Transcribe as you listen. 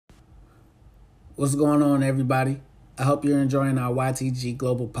What's going on, everybody? I hope you're enjoying our YTG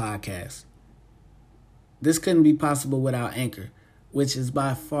Global podcast. This couldn't be possible without Anchor, which is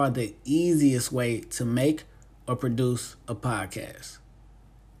by far the easiest way to make or produce a podcast.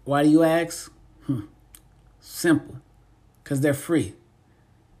 Why do you ask? Simple. Because they're free.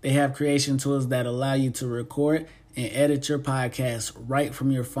 They have creation tools that allow you to record and edit your podcast right from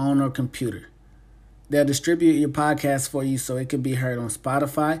your phone or computer. They'll distribute your podcast for you so it can be heard on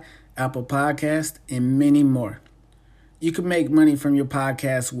Spotify, Apple Podcast, and many more. You can make money from your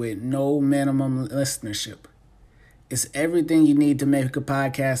podcast with no minimum listenership. It's everything you need to make a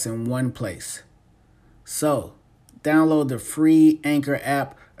podcast in one place. So, download the free Anchor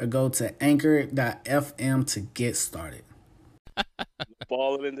app or go to anchor.fm to get started.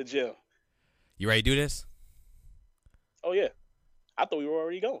 Balling in the gym. You ready to do this? Oh yeah, I thought we were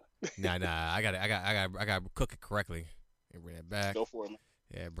already going. Nah. I gotta cook it correctly. And bring that back. Go for it, man.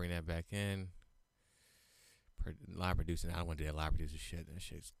 Yeah, bring that back in. Live producing. I don't want to do that live producer shit. That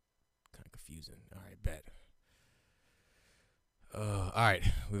shit's kind of confusing. All right, bet. All right,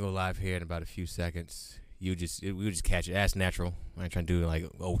 we go live here in about a few seconds. We'll just catch it. That's natural. I ain't trying to do like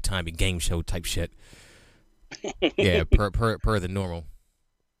old timey game show type shit. Yeah, per the normal. All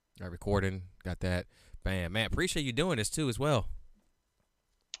right, recording. Got that. Bam, man. Appreciate you doing this too as well.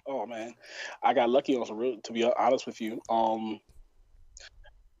 Oh man, I got lucky on some real. To be honest with you,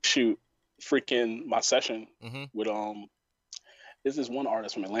 shoot, freaking my session with this is one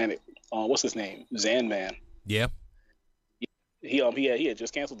artist from Atlantic. What's his name? Zan Man. Yeah. He had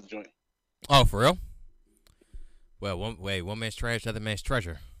just canceled the joint. Oh, for real? Well, one man's trash, other man's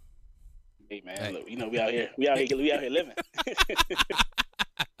treasure. Hey man, look, we out here living.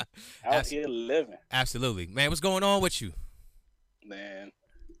 Here living. Absolutely, man. What's going on with you? Man,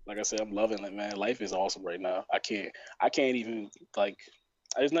 like I said, I'm loving it, man. Life is awesome right now. I can't even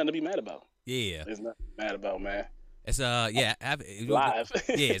there's nothing to be mad about. Yeah. There's nothing to be mad about, man. It's live. Yeah,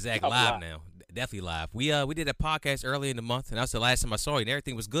 exactly. Live now. Definitely live. We did a podcast early in the month, and that was the last time I saw you, and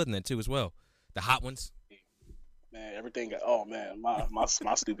everything was good in that too as well. The hot ones. Man, everything got. Oh man,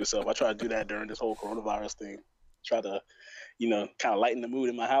 my stupid self. I tried to do that during this whole coronavirus thing. Try to, kind of lighten the mood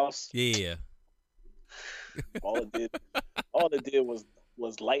in my house. Yeah. All it did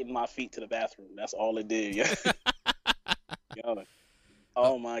was lighten my feet to the bathroom. That's all it did. Yeah.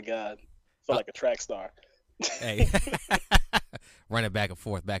 Oh my God, felt like a track star. Hey. Running back and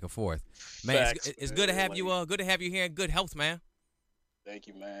forth. Man, Facts, it's good to have you. Good to have you here in good health, man. Thank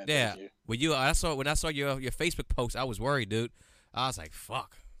you, man. Yeah. Thank you. When I saw your Facebook post, I was worried, dude. I was like,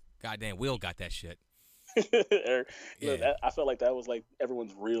 fuck. Goddamn, Will got that shit. Look, I felt like that was like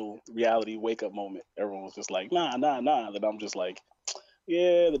everyone's real reality wake up moment. Everyone was just like, nah. Then I'm just like,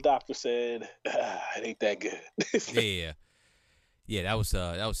 yeah, the doctor said it ain't that good. Yeah, that was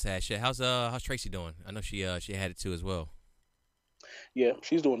sad shit. How's Tracy doing? I know she had it too as well. Yeah,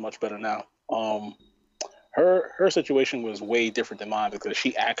 she's doing much better now. Her situation was way different than mine because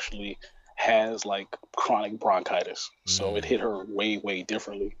she actually has like chronic bronchitis, so it hit her way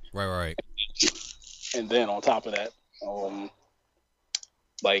differently. Right. And then on top of that,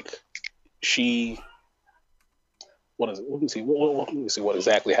 she, what is it? Let me see what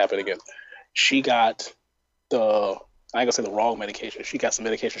exactly happened again. She got I ain't gonna say the wrong medication. She got some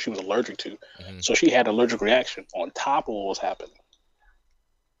medication she was allergic to, so she had an allergic reaction on top of what was happening.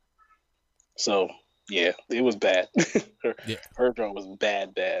 So yeah, it was bad. Her drug was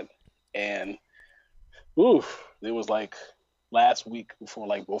bad, and it was like last week before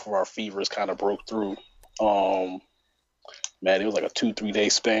like both of our fevers kind of broke through. Man, it was like a 2-3 day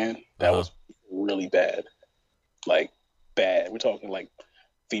span that was really bad, like bad. We're talking like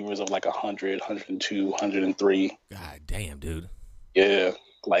fevers of like 100, 102, 103. God damn, dude. Yeah,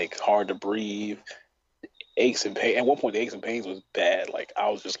 like hard to breathe, aches and pain. At one point, the aches and pains was bad. Like I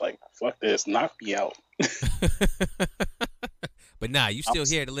was just like, "Fuck this, knock me out." But nah, you still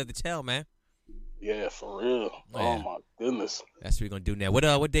here to live to tell, man. Yeah, for real. Oh my goodness. That's what we're gonna do now.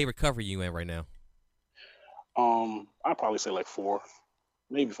 What day recovery you in right now? I'd probably say like 4,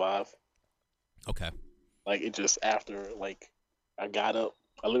 maybe 5. Okay. Like it just after like I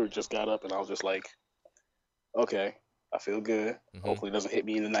literally just got up and I was just like, okay, I feel good. Hopefully it doesn't hit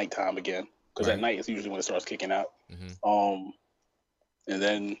me in the nighttime again. Because at night is usually when it starts kicking out. And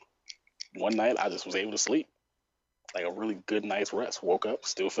then one night I just was able to sleep. Like a really good night's rest. Woke up,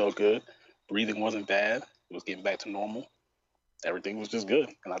 still felt good. Breathing wasn't bad. It was getting back to normal. Everything was just good.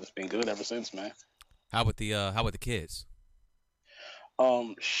 And I've just been good ever since, man. How about the kids?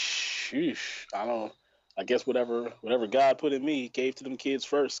 Sheesh. I guess whatever God put in me, gave to them kids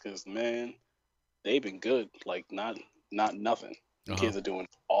first. Because man, they've been good. Like not nothing. The kids are doing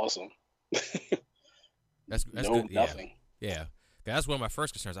awesome. That's no, good. nothing. Yeah. That's one of my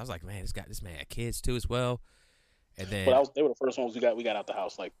first concerns. I was like, man, this man had kids too as well. And then They were the first ones we got out the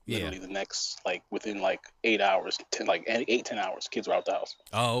house. Like literally the next, like within like 8 hours, 10 hours, kids were out the house.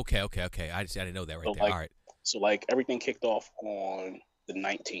 Oh, okay. I didn't know that right there. Like, all right. So like everything kicked off on the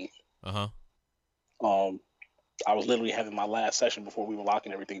 19th. Uh-huh. I was literally having my last session before we were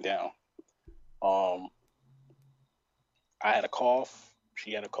locking everything down. I had a cough.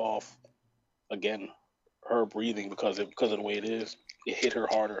 She had a cough. Again, her breathing because of the way it is, it hit her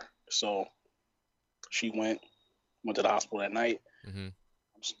harder. So she went to the hospital that night. Mm-hmm.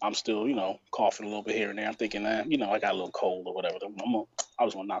 I'm still, coughing a little bit here and there. I'm thinking that, I got a little cold or whatever. I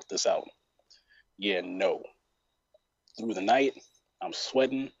was gonna knock this out. Yeah, no. Through the night, I'm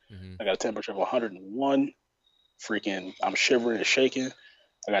sweating. Mm-hmm. I got a temperature of 101. Freaking, I'm shivering and shaking.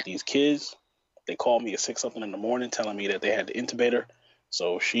 I got these kids. They called me at 6 something in the morning, telling me that they had to intubate her.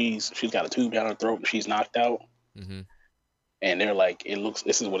 So she's got a tube down her throat and she's knocked out. Mm-hmm. And they're like,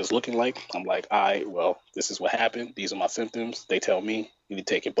 this is what it's looking like. I'm like, all right, well, this is what happened. These are my symptoms. They tell me you need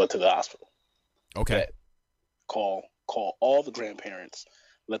to take your butt to the hospital. Okay. Call all the grandparents,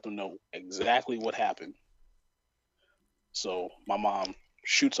 let them know exactly what happened. So my mom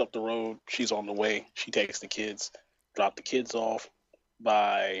shoots up the road. She's on the way. She takes the kids, drop the kids off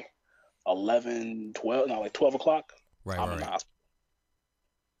by 12 o'clock. Right, I'm in the hospital.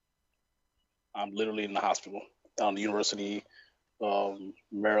 I'm literally in the hospital down the University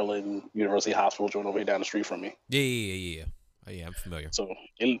Maryland University Hospital joint over here down the street from me. Yeah. Oh, yeah, I'm familiar. So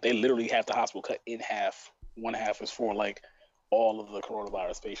they literally have the hospital cut in half. One half is for like all of the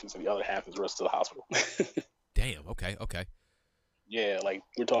coronavirus patients, and the other half is the rest of the hospital. Damn. Okay. Yeah, like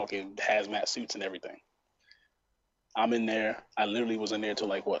we're talking hazmat suits and everything. I'm in there. I literally was in there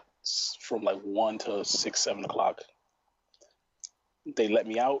till from 1 to 6, 7 o'clock. They let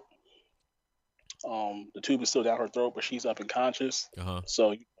me out. The tube is still down her throat, but she's up and conscious. Uh-huh.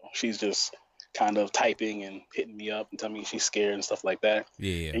 So she's just kind of typing and hitting me up and telling me she's scared and stuff like that.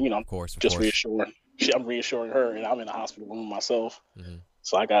 Yeah. And of course. Reassuring. I'm reassuring her, and I'm in the hospital room myself. Mm-hmm.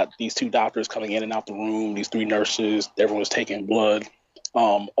 So I got these 2 doctors coming in and out the room. These 3 nurses. Everyone's taking blood.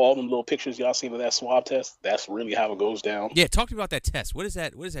 All them little pictures y'all seen of that swab test. That's really how it goes down. Yeah. Talk to me about that test. What is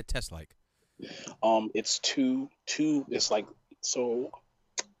that test like? It's two. It's like so.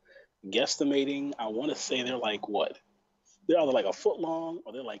 Guesstimating, I want to say they're like what? They're either like a foot long,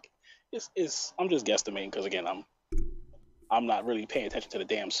 or they're like it's. I'm just guesstimating because again, I'm not really paying attention to the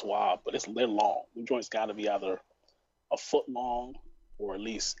damn swab, but they're long. The joint's got to be either a foot long or at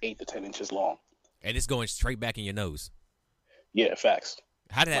least 8 to 10 inches long. And it's going straight back in your nose. Yeah, facts.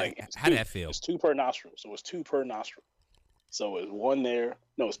 How did that feel? It's 2 per nostril, so it's 2 per nostril. So it's 1 there.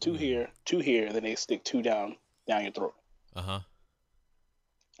 No, it's 2 here, 2 here, and then they stick 2 down your throat. Uh-huh.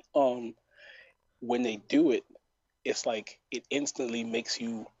 When they do it, it's like it instantly makes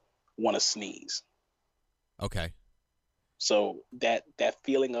you want to sneeze. Okay. So that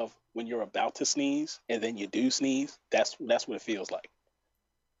feeling of when you're about to sneeze and then you do sneeze, that's what it feels like.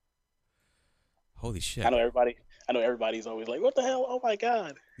 Holy shit. I know everybody's always like, what the hell? Oh my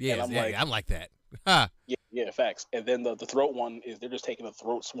God. Yeah, and I'm like that. Ha. Yeah, facts. And then the throat one is they're just taking a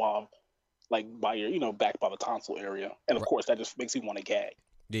throat swab like by your, back by the tonsil area. And of course that just makes you want to gag.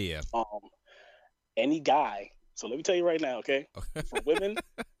 Yeah. Any guy, so let me tell you right now, okay? For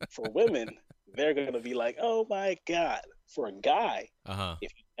women, they're gonna be like, "Oh my God!" For a guy,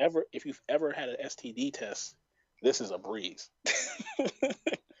 if you've ever had an STD test, this is a breeze.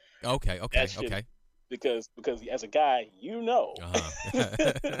 Okay. Because as a guy, you know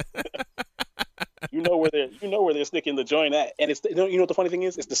where they're sticking the joint at, and it's what the funny thing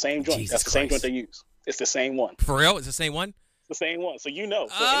is, it's the same joint. Jesus That's the Christ. same joint they use. It's the same one. For real? It's the same one? The same one. So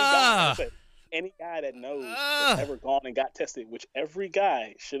So any guy that knows that's ever gone and got tested, which every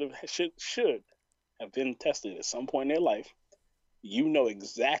guy should have been tested at some point in their life, you know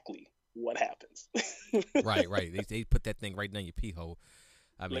exactly what happens. Right. They put that thing right down your pee hole.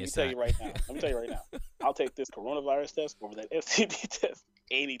 Let me tell you right now. I'll take this coronavirus test over that STD test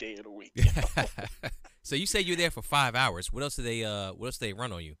any day of the week. So you say you're there for 5 hours. What else do they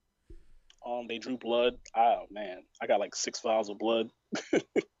run on you? They drew blood. Oh man, I got like 6 vials of blood.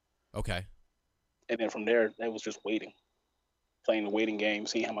 Okay. And then from there, it was just waiting, playing the waiting game,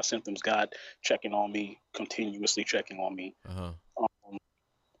 seeing how my symptoms got, checking on me, continuously checking on me. Uh-huh.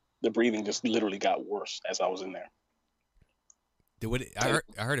 The breathing just literally got worse as I was in there. I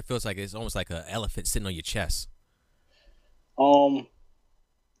heard it feels like it's almost like an elephant sitting on your chest.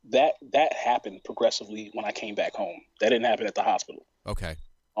 That happened progressively when I came back home. That didn't happen at the hospital. Okay.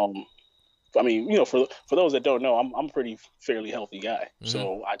 I mean, for those that don't know, I'm a pretty fairly healthy guy. Mm-hmm.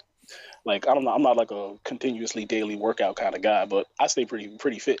 So Like I'm not like a continuously daily workout kind of guy, but I stay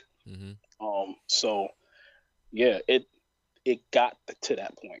pretty fit. Mm-hmm. So yeah, it got to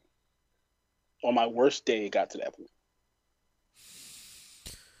that point. On my worst day, it got to that point.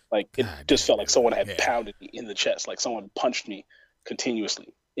 Like it just felt like someone had pounded me in the chest, like someone punched me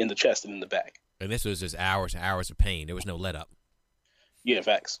continuously in the chest and in the back. And this was just hours and hours of pain. There was no let up. Yeah,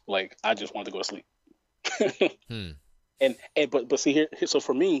 facts. Like I just wanted to go to sleep. But see here, so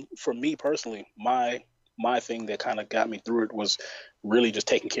for me personally, my thing that kind of got me through it was really just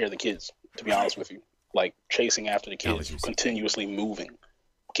taking care of the kids, to be honest with you. Like chasing after the kids, continuously moving.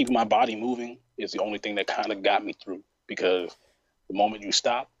 Keeping my body moving is the only thing that kind of got me through, because the moment you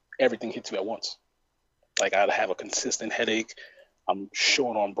stop, everything hits you at once. Like I'd have a consistent headache. I'm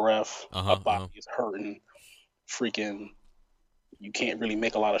short on breath. My body is hurting. Freaking, you can't really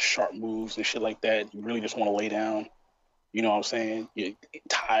make a lot of sharp moves and shit like that. You really just want to lay down. You know what I'm saying? You're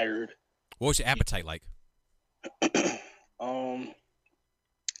tired. What was your appetite like?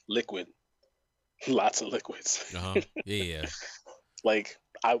 Liquid. Lots of liquids. Yeah. Like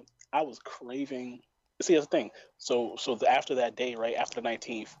I was craving. See, that's the thing. So after that day, right after the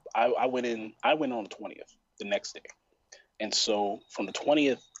 19th, I went on the 20th, the next day, and so from the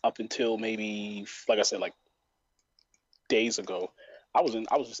 20th up until maybe, like I said, like days ago, I was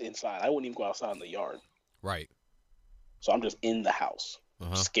just inside. I wouldn't even go outside in the yard. Right. So I'm just in the house,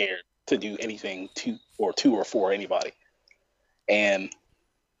 scared to do anything to or for anybody, and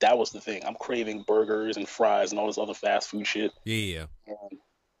that was the thing. I'm craving burgers and fries and all this other fast food shit. Yeah. And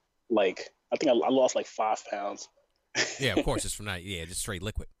like, I think I lost like 5 pounds. Yeah, of course. It's from that. Yeah, just straight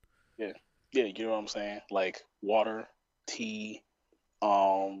liquid. Yeah, you know what I'm saying? Like water, tea,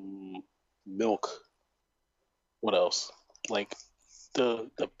 milk. What else? Like the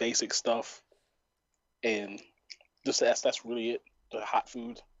basic stuff, and just that's really it. The hot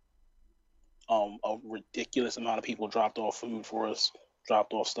food. A ridiculous amount of people dropped off food for us.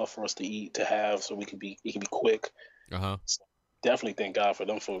 Dropped off stuff for us to eat, to have, so it can be quick. So definitely thank God for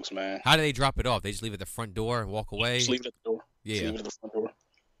them folks, man. How do they drop it off? They just leave it at the front door and walk away? Just leave it at the door. Yeah. Just leave it at the front door.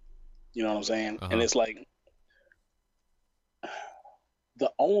 You know what I'm saying? And it's like,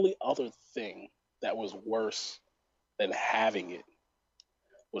 the only other thing that was worse than having it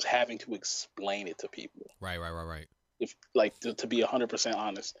was having to explain it to people. Right. If like to be 100%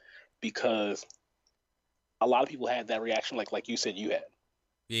 honest, because a lot of people had that reaction, like you said you had.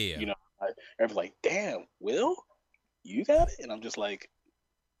 Yeah. You know, everyone's like, "Damn, Will, you got it," and I'm just like,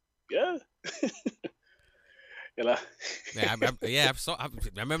 "Yeah." You know? I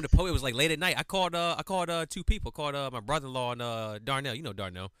remember the post. It was like late at night. I called 2 people. I called my brother-in-law and Darnell. You know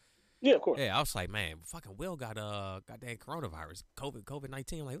Darnell. Yeah, of course. Yeah, I was like, man, fucking Will got goddamn coronavirus,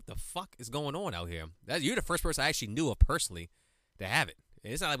 COVID-19. I'm like, what the fuck is going on out here? You're the first person I actually knew of personally to have it.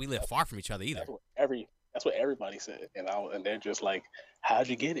 And it's not like we live far from each other either. That's what everybody said, and they're just like, "How'd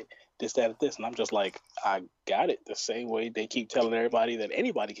you get it? This, that, and this," and I'm just like, "I got it the same way they keep telling everybody that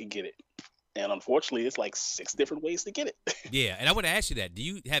anybody can get it." And unfortunately, it's like 6 different ways to get it. Yeah, and I want to ask you that. Do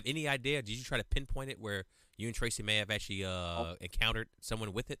you have any idea? Did you try to pinpoint it where you and Tracy may have actually encountered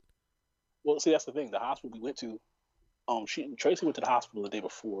someone with it? Well, see, that's the thing. The hospital we went to, Tracy went to the hospital the day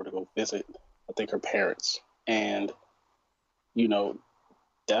before to go visit, I think, her parents, and you know,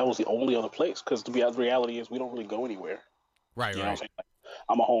 that was the only other place, because the reality is we don't really go anywhere. Right. You know what I'm saying? Like,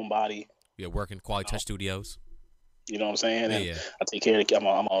 I'm a homebody. Yeah, working Quality Touch Studios. You know what I'm saying? And yeah. I take care of the,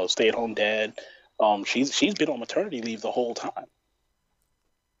 I'm a stay-at-home dad. She's been on maternity leave the whole time.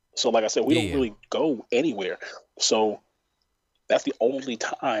 So like I said, we don't really go anywhere. So that's the only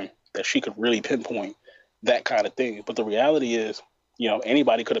time that she could really pinpoint that kind of thing. But the reality is, you know,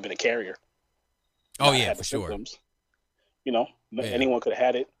 anybody could have been a carrier. Oh yeah, for sure. Symptoms. You know, anyone could have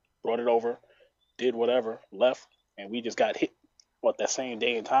had it, brought it over, did whatever, left, and we just got hit at that same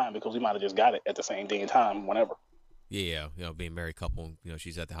day and time, because we might have just got it at the same day and time, whenever. Yeah, you know, being a married couple, you know,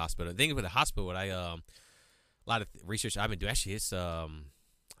 she's at the hospital. The thing with the hospital, what a lot of research I've been doing. Actually, it's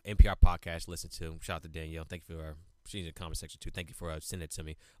NPR podcast. Listen to. Shout out to Danielle. Thank you for she's in the comment section too. Thank you for sending it to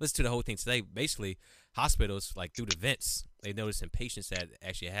me. Listen to the whole thing today. Basically, hospitals, like through the vents, they notice in patients that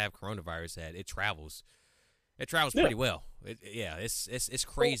actually have coronavirus that it travels. It travels pretty well. It's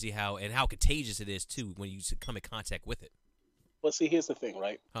crazy how contagious it is too when you come in contact with it. But see, here's the thing,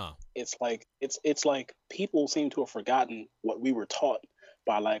 right? It's like people seem to have forgotten what we were taught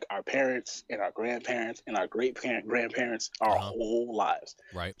by like our parents and our grandparents and our grandparents our whole lives.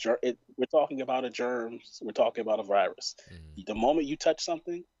 Right. We're talking about a germ. We're talking about a virus. Mm-hmm. The moment you touch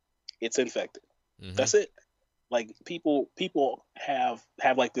something, it's infected. Mm-hmm. That's it. Like people have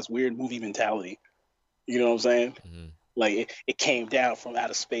like this weird movie mentality. You know what I'm saying? Mm-hmm. Like it came down from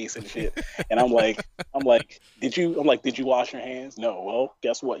outer space and shit. And did you wash your hands? No. Well,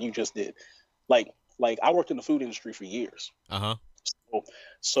 guess what? You just did. Like I worked in the food industry for years. Uh-huh.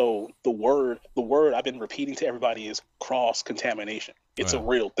 So the word I've been repeating to everybody is cross contamination. It's a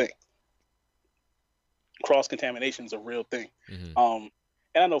real thing. Cross contamination is a real thing. Mm-hmm.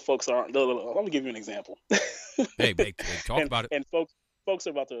 And I know folks aren't. Let me give you an example. hey, talk about it. And folks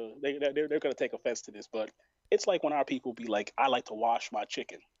are about to they're going to take offense to this, but it's like when our people be like, I like to wash my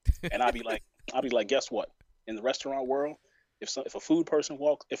chicken, and I'll be like, guess what? In the restaurant world, if a food person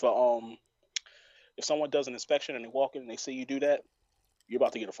walks, if someone does an inspection and they walk in and they see you do that, you're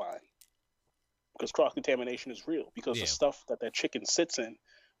about to get a fine, because cross contamination is real. Because the stuff that chicken sits in,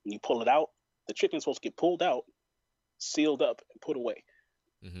 when you pull it out, the chicken's supposed to get pulled out, sealed up, and put away.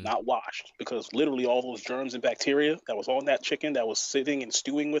 Mm-hmm. Not washed, because literally all those germs and bacteria that was on that chicken that was sitting and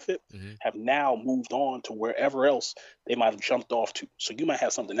stewing with it have now moved on to wherever else they might have jumped off to. So you might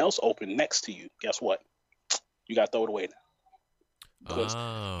have something else open next to you. Guess what? You got to throw it away now, because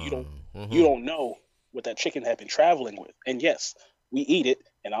you don't know what that chicken had been traveling with. And yes, we eat it,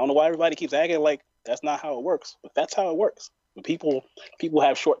 and I don't know why everybody keeps acting like that's not how it works, but that's how it works. But people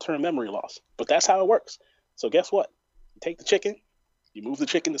have short-term memory loss, but that's how it works. So guess what? You take the chicken. You move the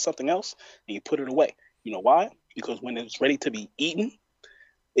chicken to something else, and you put it away. You know why? Because when it's ready to be eaten,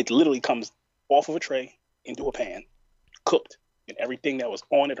 it literally comes off of a tray into a pan, cooked, and everything that was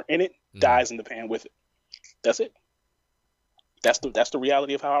on it or in it dies in the pan with it. That's it. That's the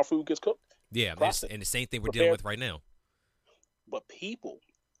reality of how our food gets cooked. Yeah, and the same thing we're dealing with right now. But people,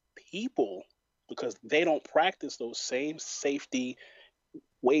 because they don't practice those same safety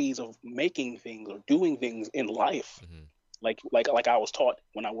ways of making things or doing things in life. Mm-hmm. Like I was taught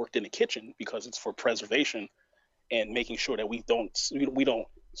when I worked in the kitchen, because it's for preservation and making sure that we don't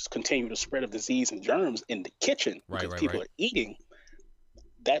continue the spread of disease and germs in the kitchen, because people are eating.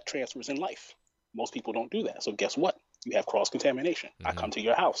 That transfers in life. Most people don't do that. So guess what? You have cross contamination. Mm-hmm. I come to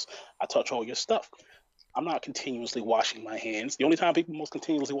your house. I touch all your stuff. I'm not continuously washing my hands. The only time people most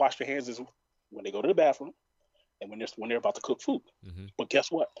continuously wash their hands is when they go to the bathroom and when they're about to cook food. Mm-hmm. But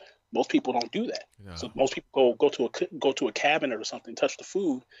guess what? Most people don't do that. No. So most people go to a cabinet or something, touch the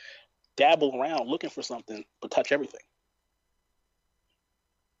food, dabble around looking for something, but touch everything.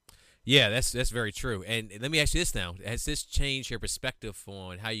 Yeah, that's very true. And let me ask you this now: has this changed your perspective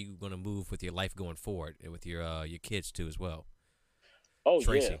on how you're going to move with your life going forward, and with your kids too as well? Oh,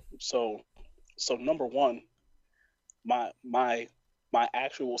 Tracy. Yeah. So number one, my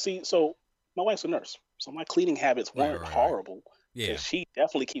actual so my wife's a nurse. So my cleaning habits weren't horrible. Yeah, she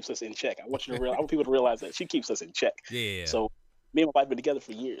definitely keeps us in check. I want people to realize that she keeps us in check. Yeah. So me and my wife have been together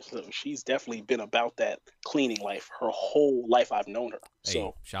for years. So she's definitely been about that cleaning life her whole life I've known her. Hey,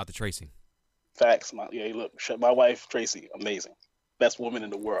 so shout out to Tracy. Facts. My wife Tracy, amazing, best woman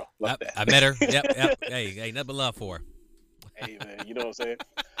in the world. Love that. I met her. Yep. Hey, nothing but love for her. Hey man, you know what I'm saying?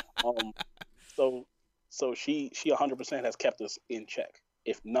 So she 100% has kept us in check.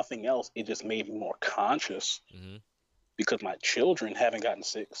 If nothing else, it just made me more conscious, because my children haven't gotten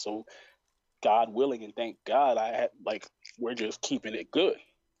sick. So God willing, and thank God, we're just keeping it good.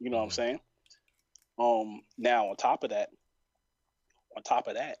 You know what I'm saying? Now on top of that,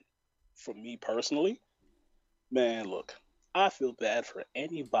 for me personally, man, look, I feel bad for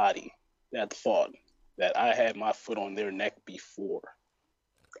anybody that thought that I had my foot on their neck before.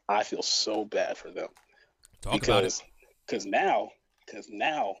 I feel so bad for them. Because now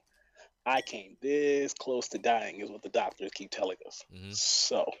I came this close to dying, is what the doctors keep telling us. Mm-hmm.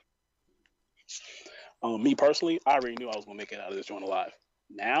 So, me personally, I already knew I was gonna make it out of this joint alive.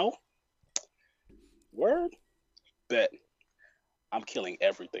 Now, bet I'm killing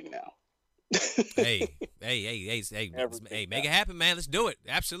everything now. hey, make it happen, man. Let's do it.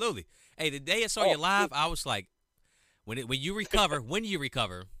 Absolutely. Hey, the day I saw you live, I was like, when you recover,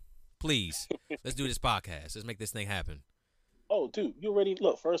 please, let's do this podcast. Let's make this thing happen. Oh, dude, you already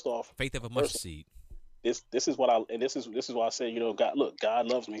look. First off, faith of a mustard seed. This is what this is why I said, God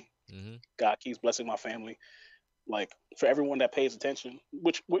loves me. Mm-hmm. God keeps blessing my family. Like, for everyone that pays attention,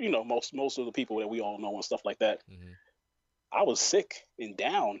 which most of the people that we all know and stuff like that. Mm-hmm. I was sick and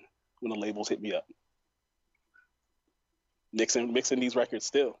down when the labels hit me up. Mixing these records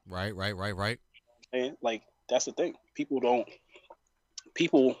still. Right. And like, that's the thing. People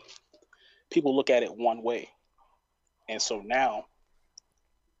look at it one way. And so now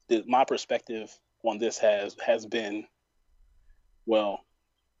my perspective on this has been, well,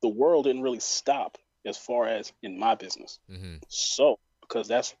 the world didn't really stop as far as in my business. Mm-hmm. So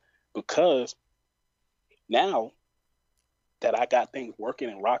because now that I got things working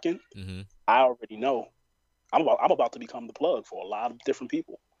and rocking, I already know I'm about to become the plug for a lot of different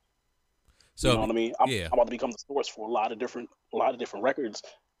people. So You know what I mean? I'm yeah, about to become the source for a lot of different records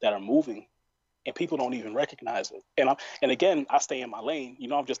that are moving, and people don't even recognize it. And again, I stay in my lane. You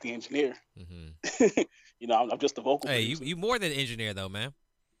know, I'm just the engineer. You know, I'm just the vocal hey, producer. you more than an engineer though, man.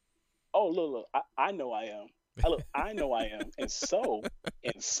 Oh, look, I know I am. I know I am, and so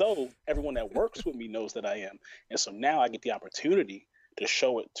everyone that works with me knows that I am, and so now I get the opportunity to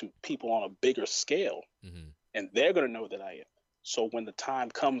show it to people on a bigger scale, and they're gonna know that I am. So when the time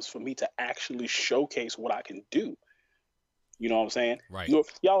comes for me to actually showcase what I can do, you know what I'm saying? Right. Y'all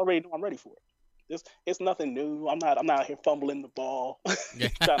already know I'm ready for it. It's nothing new. I'm not out here fumbling the ball,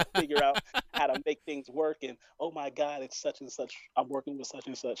 trying to figure out how to make things work. And oh my God, it's such and such. I'm working with such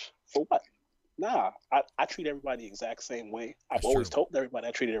and such. For what? Nah, I treat everybody the exact same way. I've always told everybody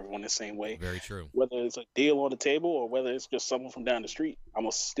I treated everyone the same way. Very true. Whether it's a deal on the table or whether it's just someone from down the street, I'm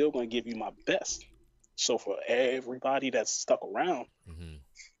still going to give you my best. So for everybody that's stuck around,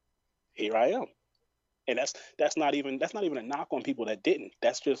 here I am. And that's not even a knock on people that didn't.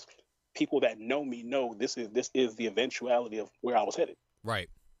 That's just people that know me know this is the eventuality of where I was headed. Right.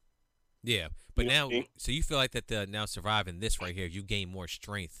 Yeah. But now, so you feel like that now surviving this right here, you gain more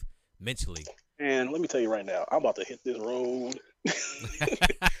strength mentally. And let me tell you right now, I'm about to hit this road.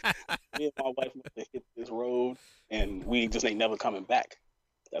 Me and my wife about to hit this road, and we just ain't never coming back.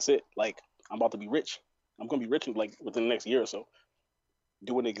 That's it. Like, I'm about to be rich. I'm gonna be rich in, like, within the next year or so.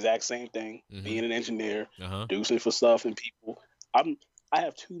 Doing the exact same thing, being an engineer, producing for stuff and people. I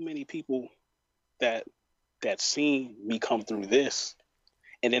have too many people that seen me come through this,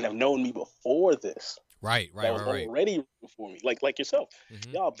 and then have known me before this. Right. That was already rooting for me, like yourself.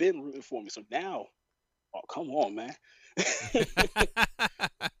 Y'all been rooting for me, so now, oh, come on, man.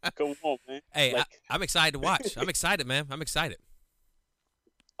 Come on, man. Hey, like, I'm excited to watch. I'm excited, man. I'm excited.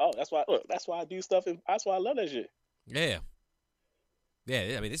 Oh, that's why I do stuff, and that's why I love that shit. Yeah.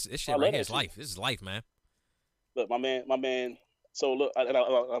 Yeah, I mean, this shit right here is life. This is life, man. Look, my man. So look, and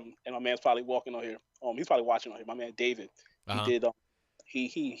my man's probably walking on here. He's probably watching on here. My man David. He did.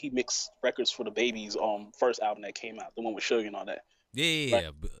 He mixed records for the Babies' first album that came out, the one with Sugar and all that. Yeah,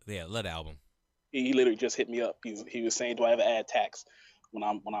 love the album. He literally just hit me up. He was saying, "Do I ever add tax when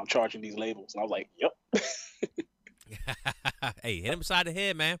I'm charging these labels?" And I was like, "Yep." Hey, hit him beside the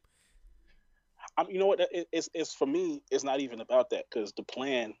head, man. You know what? It's for me. It's not even about that, because the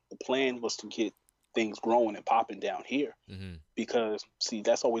plan was to get things growing and popping down here. Because see,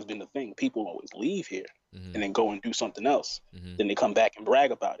 that's always been the thing. People always leave here and then go and do something else. Then they come back and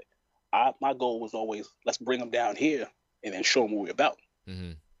brag about it. My goal was always, let's bring them down here and then show them what we're about.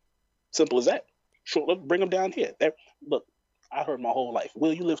 Simple as that. Sure, let's bring them down here. Look, I heard my whole life,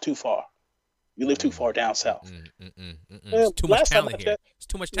 Will, you live too far. You live too far down south. It's too much talent here. It's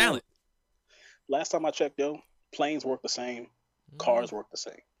too much talent. Last time I checked, though, planes work the same. Cars work the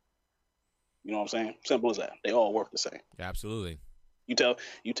same. You know what I'm saying? Simple as that. They all work the same. Absolutely. You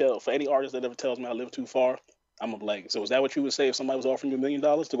tell for any artist that ever tells me I live too far, I'm gonna be like, so is that what you would say if somebody was offering you $1 million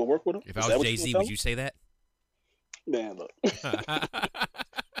to go work with them? If I was Jay-Z, would you say that? Man, look.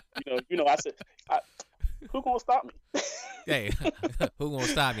 you know, I said, who gonna stop me? Hey, who gonna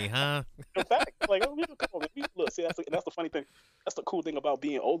stop me, huh? In fact, like, come on, man. Look, see, that's the funny thing. That's the cool thing about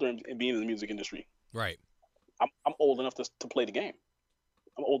being older and being in the music industry. Right. I'm old enough to play the game.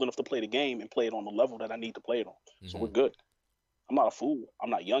 I'm old enough to play the game and play it on the level that I need to play it on. So we're good. I'm not a fool. I'm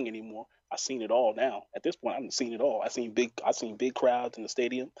not young anymore. I've seen it all now. At this point, I've seen it all. I've seen big crowds in the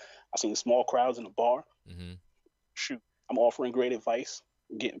stadium. I've seen small crowds in the bar. Shoot, I'm offering great advice.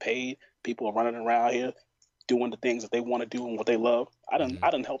 I'm getting paid. People are running around here doing the things that they want to do and what they love. I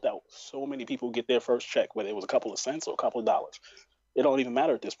done helped out so many people get their first check, whether it was a couple of cents or a couple of dollars. It don't even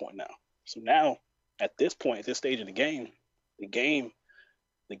matter at this point now. So now, at this point, at this stage of the game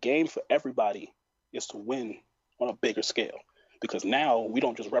for everybody is to win on a bigger scale. Because now we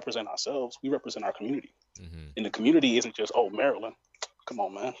don't just represent ourselves, we represent our community. And the community isn't just, oh, Maryland. Come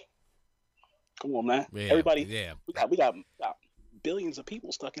on, man. Yeah, everybody, we got billions of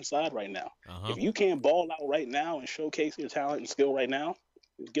people stuck inside right now. If you can't ball out right now and showcase your talent and skill right now,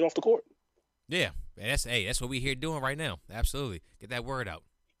 get off the court. Yeah, that's what we're here doing right now. Absolutely. Get that word out.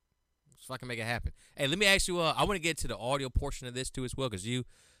 Let's fucking make it happen. Hey, let me ask you, I want to get to the audio portion of this too as well, because you,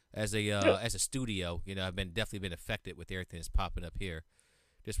 as a studio, I've definitely been affected with everything that's popping up here,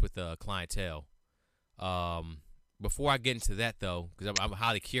 just with the clientele. Before I get into that though, because I'm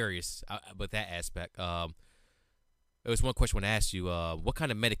highly curious about that aspect. There was one question I want to ask you. What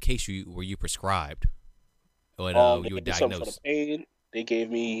kind of medication were you prescribed when you were diagnosed? For the pain. They gave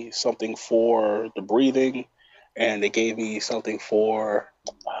me something for the breathing, and they gave me something for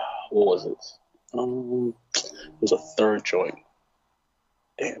what was it? There's a third joint.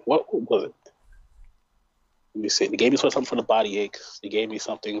 Damn, what was it? Let me see. They gave me something for the body aches. They gave me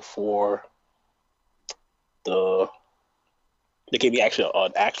something for the. They gave me actually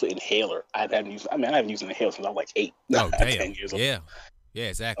an actual inhaler. I haven't used an inhaler since I was like 8. Oh, damn. 10 years old. Yeah,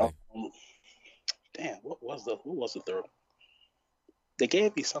 exactly. Damn, what was the third? They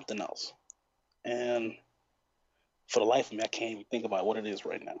gave me something else, and for the life of me, I can't even think about what it is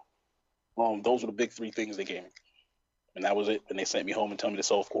right now. Those were the big 3 things they gave me, and that was it. And they sent me home and told me to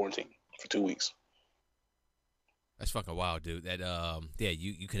self-quarantine for 2 weeks. That's fucking wild, dude. That yeah,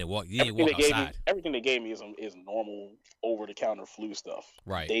 you couldn't walk. You didn't walk outside. Everything they gave me is normal over-the-counter flu stuff.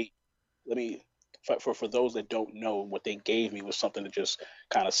 Right. For those that don't know, what they gave me was something to just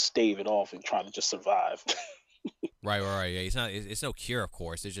kind of stave it off and try to just survive. Right. Yeah, it's no cure, of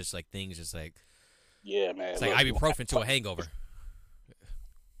course. It's just like things, just like yeah, man. It's like ibuprofen to a hangover.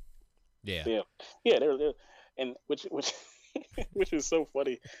 Yeah. They're and which which is so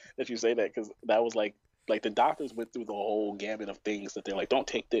funny that you say that, because that was like the doctors went through the whole gamut of things that they're like, don't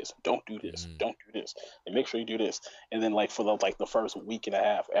take this, don't do this, don't do this, and make sure you do this. And then for the first week and a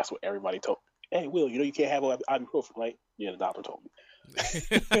half, that's what everybody told. Hey, Will, you can't have ibuprofen, right? Yeah, the doctor told me.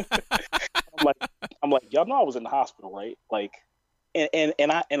 I'm like, y'all know I was in the hospital, right? Like, and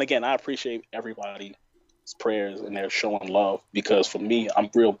again, I appreciate everybody's prayers and they're showing love, because for me, I'm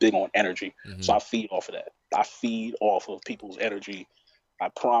real big on energy, so I feed off of that. I feed off of people's energy. I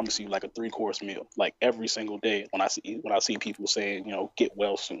promise you, like a 3-course meal, like every single day. When I see people saying, get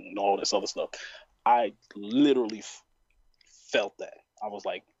well soon and all this other stuff, I literally felt that. I was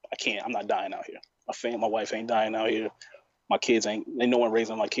like, I'm not dying out here. My wife ain't dying out here. My kids ain't. No one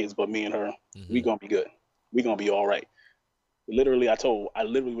raising my kids but me and her. We gonna be good. We gonna be all right. Literally, I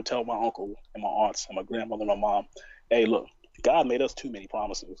literally would tell my uncle and my aunts and my grandmother and my mom, hey, look, God made us too many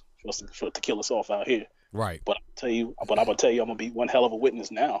promises for us to kill us off out here. Right. But I'm gonna tell you, I'm gonna be one hell of a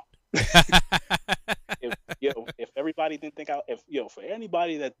witness now. If everybody didn't think for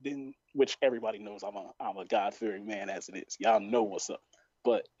anybody that didn't, which everybody knows I'm a God-fearing man as it is. Y'all know what's up.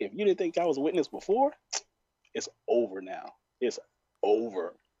 But if you didn't think I was a witness before, it's over now. It's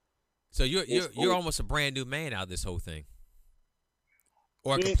over. So you're almost a brand new man out of this whole thing,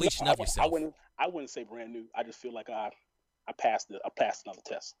 or a completion of yourself. I wouldn't say brand new. I just feel like I passed another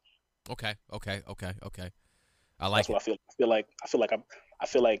test. Okay. That's what I feel. I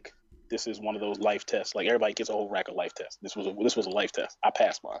feel like this is one of those life tests. Like everybody gets a whole rack of life tests. This was a life test. I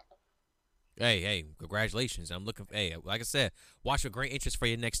passed mine. Hey, congratulations. I'm looking. Hey, like I said, watch with great interest for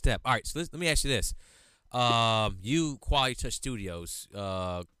your next step. All right, so let me ask you this. You Quality Touch Studios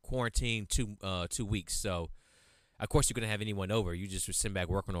quarantined 2 weeks, so of course you're gonna have anyone over. You just sitting back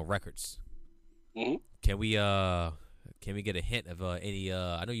working on records. Mm-hmm. Can we get a hint of any?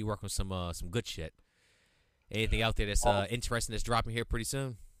 I know you work on some good shit. Anything out there that's interesting that's dropping here pretty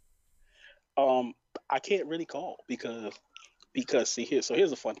soon? I can't really call because see here. So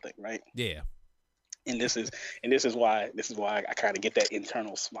here's a fun thing, right? Yeah. And this is why I kind of get that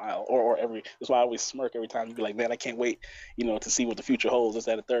internal smile, that's why I always smirk every time you be like, man, I can't wait, to see what the future holds. This,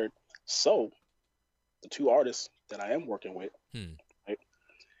 that, and third. So the 2 artists that I am working with, right?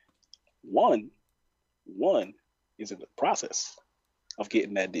 One is in the process of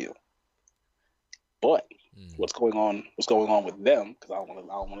getting that deal, but what's going on with them? Because I don't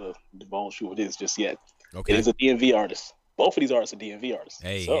want to divulge who it is just yet. Okay. It is a DMV artist. Both of these artists are DMV artists.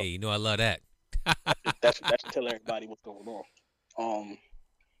 Hey, so, hey, I love that. that should tell everybody what's going on.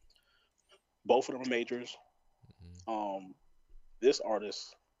 Both of them are majors. This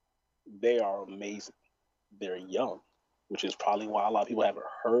artist, they are amazing. They're young, which is probably why a lot of people haven't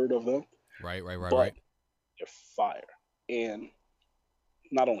heard of them. Right. But they're fire. And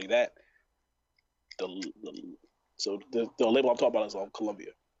not only that, the label I'm talking about is on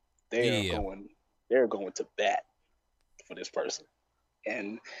Columbia. They're going to bat for this person.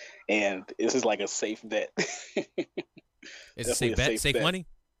 And this is like a safe bet. It's a safe bet? Safe money?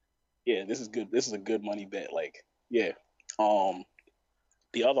 Yeah, this is good. This is a good money bet. Like, yeah.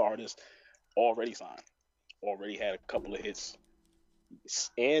 The other artist already signed, already had a couple of hits,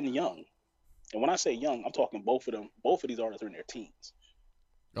 and young. And when I say young, I'm talking both of these artists are in their teens.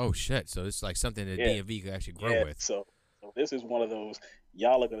 Oh shit! So it's like something that DMV could actually grow with. So this is one of those,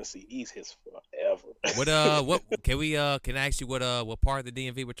 y'all are gonna see these hits forever. What can I ask you what part of the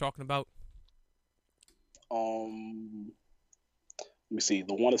DMV we're talking about? Let me see.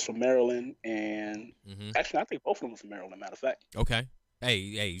 The one is from Maryland, and actually, I think both of them are from Maryland. Matter of fact. Okay. Hey,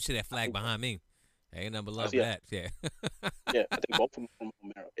 you see that flag behind me? Ain't nothing but love for that. Yeah. Yeah, I think both of them from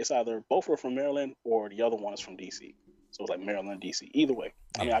Maryland. It's either both are from Maryland or the other one is from DC. So it's like Maryland, DC. Either way,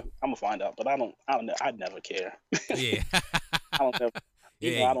 I mean, I'm gonna find out, but I never care. Yeah. I don't never,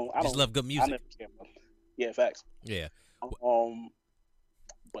 Yeah. I don't Just love good I music. never care. Yeah, facts. Yeah.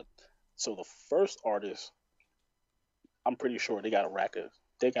 But so the first artist, I'm pretty sure they got a rack of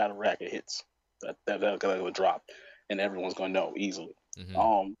hits that gonna drop, and everyone's gonna know easily.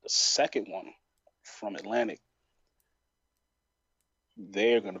 Mm-hmm. The second one from Atlantic,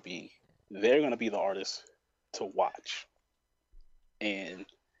 they're gonna be the artist to watch, and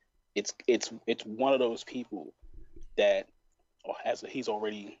it's one of those people that he's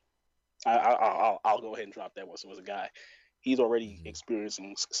already. I'll go ahead and drop that one. So as a guy, he's already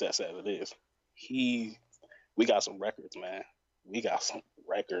experiencing success as it is. We got some records, man. We got some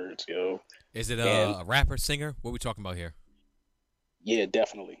records, yo. Is it a rapper, singer? What are we talking about here? Yeah,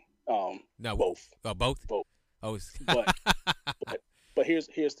 definitely. No, both. Both. Oh, but here's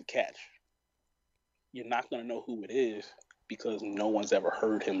the catch. You're not gonna know who it is because no one's ever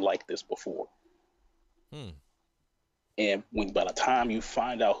heard him like this before. And by the time you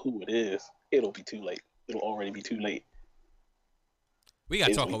find out who it is, it'll be too late. It'll already be too late. We got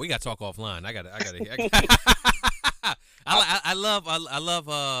to talk offline. I love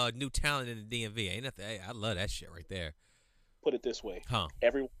new talent in the DMV. Ain't nothing. I love that shit right there. Put it this way. Huh.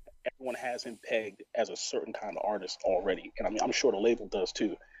 Everyone has him pegged as a certain kind of artist already. And I mean, I'm sure the label does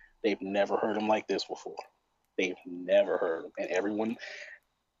too. They've never heard him like this before. They've never heard him. And everyone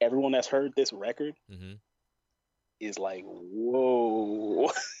that's heard this record is like,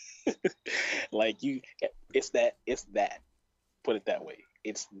 whoa. Like it's that. Put it that way.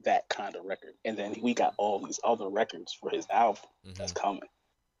 It's that kind of record. And then we got all these other records for his album that's coming.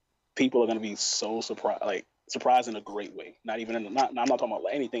 People are gonna be so surprised, like surprised in a great way. I'm not talking about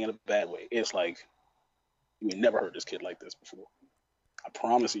anything in a bad way. It's like you never heard this kid like this before. I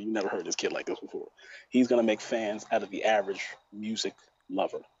promise you never heard this kid like this before. He's gonna make fans out of the average music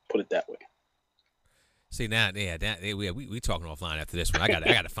lover. Put it that way. See now, we talking offline after this one. I got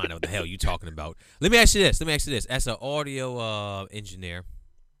to find out what the hell you talking about. Let me ask you this. As an audio engineer,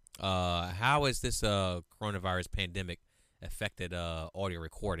 how has this coronavirus pandemic affected audio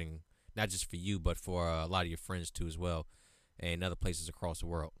recording, not just for you, but for a lot of your friends too as well, and other places across the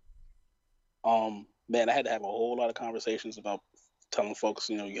world? Man, I had to have a whole lot of conversations about telling folks,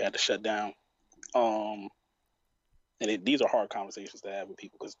 you had to shut down. And these are hard conversations to have with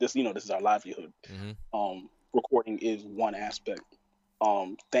people because this is our livelihood. Recording is one aspect.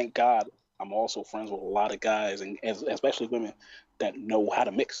 Thank God I'm also friends with a lot of guys, and especially women, that know how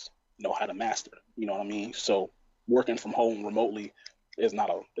to mix, know how to master. You know what I mean? So working from home remotely is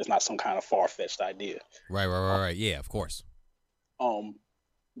not some kind of far-fetched idea. Right. Yeah, of course. A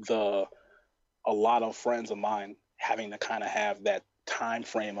lot of friends of mine having to kind of have that time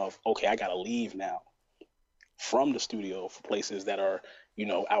frame of, okay, I got to leave now from the studio for places that are,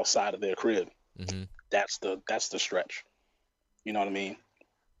 outside of their crib. That's the stretch. You know what I mean?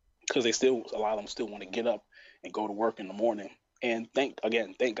 Because a lot of them still want to get up and go to work in the morning. And thank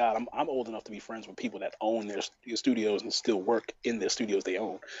God, I'm old enough to be friends with people that own their studios and still work in their studios they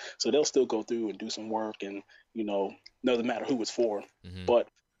own. So they'll still go through and do some work, and doesn't matter who it's for. But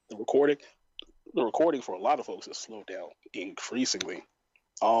the recording for a lot of folks has slowed down increasingly.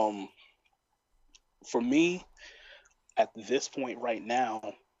 For me, at this point right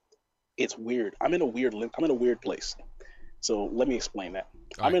now, it's weird. I'm in a weird place. So let me explain that.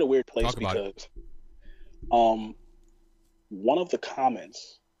 I'm in a weird place because one of the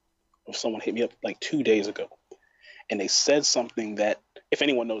comments of someone hit me up like 2 days ago, and they said something that, if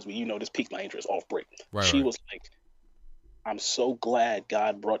anyone knows me, this piqued my interest off break. She was like, I'm so glad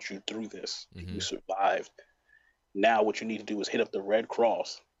God brought you through this. You survived. Now what you need to do is hit up the Red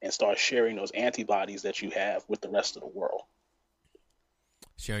Cross and start sharing those antibodies that you have with the rest of the world.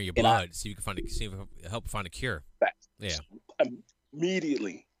 Sharing your blood so you can help find a cure. Yeah.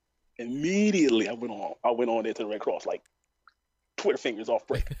 Immediately, I went on there to the Red Cross, like Twitter fingers off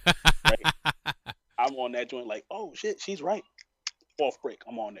break. Right? I'm on that joint like, oh shit, she's right. Off break,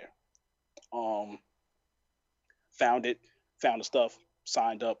 I'm on there. Found the stuff,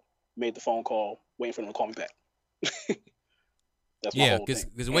 signed up, made the phone call, waiting for them to call me back. That's my whole thing.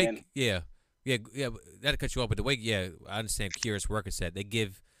 Because the way, that'll cut you off. But the way, I understand Curious Worker said they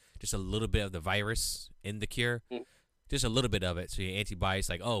give just a little bit of the virus in the cure, just a little bit of it. So your antibodies,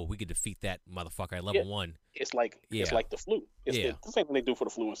 like, oh, we could defeat that motherfucker at level 1. It's like the flu. It's the same thing they do for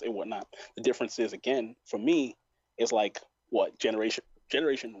the flu and whatnot. The difference is, again, for me, it's like what generation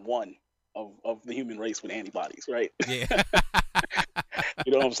 1 of the human race with antibodies, right? Yeah.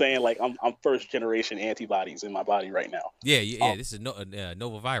 You know what I'm saying? Like I'm first generation antibodies in my body right now. Yeah. This is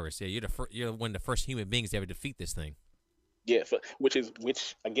novel virus. Yeah, you're one of the first human beings to ever defeat this thing. Yeah, which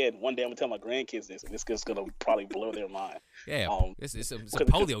again, one day I'm gonna tell my grandkids this, and it's just gonna probably blow their mind. Yeah, Um, it's some because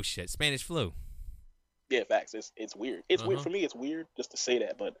polio shit, Spanish flu. yeah, facts. It's weird. It's weird for me. It's weird just to say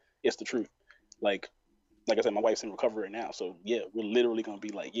that, but it's the truth. Like I said, my wife's in recovery right now, so yeah, we're literally gonna be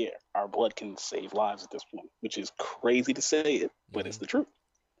like, yeah, our blood can save lives at this point, which is crazy to say it, but it's the truth.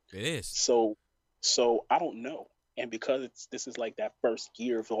 It is. So I don't know, and because this is like that first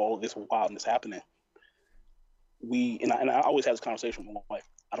year of all of this wildness happening, and I always have this conversation with my wife.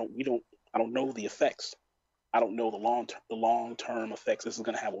 I don't know the effects. I don't know the long term effects this is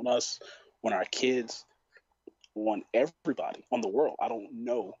gonna have on us, on our kids, on everybody, on the world. I don't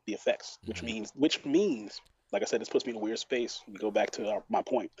know the effects, which means, like I said, this puts me in a weird space. We go back to my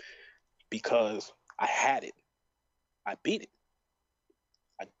point, because I had it, I beat it.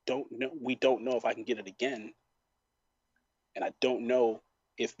 I don't know. We don't know if I can get it again, and I don't know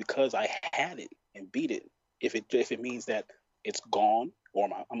if because I had it and beat it, if it means that it's gone, or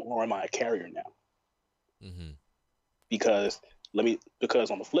am I a carrier now? Mm-hmm. Because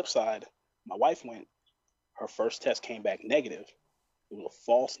on the flip side, my wife her first test came back negative. It was a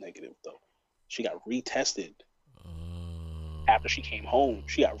false negative, though. She got retested. After she came home,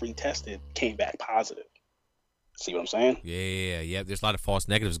 she got retested, came back positive. See what I'm saying? Yeah. There's a lot of false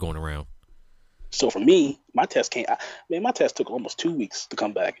negatives going around. So for me, my test took almost 2 weeks to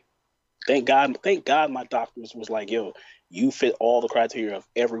come back. Thank God my doctors was like, yo, you fit all the criteria of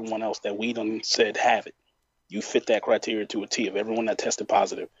everyone else that we done said have it. You fit that criteria to a T of everyone that tested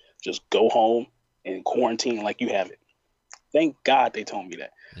positive. Just go home and quarantine like you have it. Thank God they told me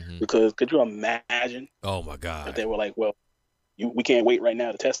that. Because could you imagine? Oh my God. That they were like, well, we can't wait right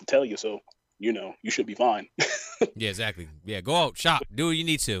now to test and tell you, so you should be fine. Yeah, exactly. Yeah, go out, shop, do what you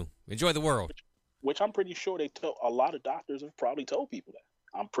need to, enjoy the world. Which I'm pretty sure a lot of doctors have probably told people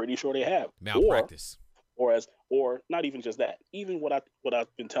that. I'm pretty sure they have. Malpractice. Or not even just that. Even what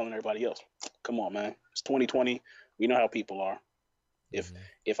I've been telling everybody else. Come on, man. It's 2020. We know how people are.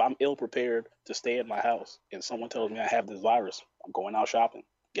 If I'm ill prepared to stay at my house and someone tells me I have this virus, I'm going out shopping.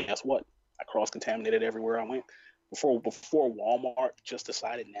 Guess what? I cross-contaminated everywhere I went. Before Walmart just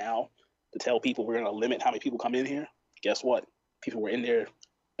decided now to tell people we're going to limit how many people come in here, guess what? People were in there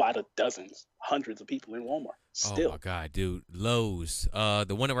by the dozens, hundreds of people in Walmart. Still. Oh my God, dude. Lowe's,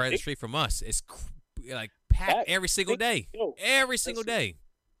 the one right down the street from us, is like packed every single day. Every single day.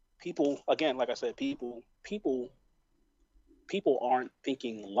 People, again, like I said, people aren't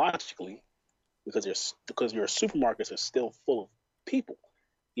thinking logically because your supermarkets are still full of people,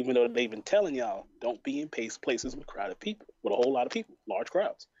 even though they've been telling y'all don't be in places with crowded people, with a whole lot of people, large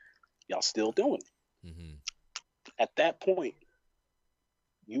crowds. Y'all still doing it. At that point,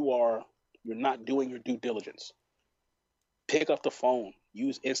 you're not doing your due diligence. Pick up the phone,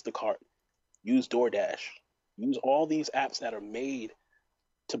 use Instacart, use DoorDash, use all these apps that are made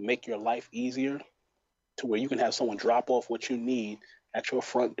to make your life easier, to where you can have someone drop off what you need at your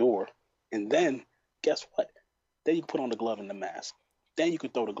front door. And then, guess what? Then you can put on the glove and the mask. Then you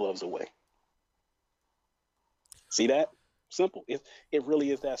can throw the gloves away. See that? Simple. It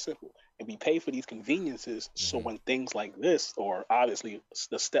really is that simple. And we pay for these conveniences, so when things like this, or obviously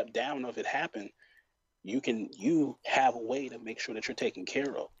the step down of it happen, you have a way to make sure that you're taken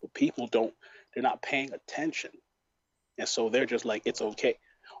care of. But people they're not paying attention. And so they're just like, it's okay.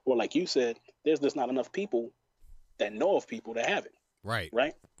 Or like you said, there's just not enough people that know of people that have it. Right.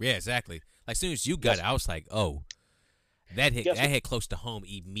 Right? Yeah, exactly. Like, as soon as you got it, I was like, oh, that hit close to home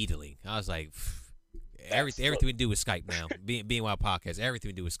immediately. I was like, everything we do is Skype now. BNY podcast, everything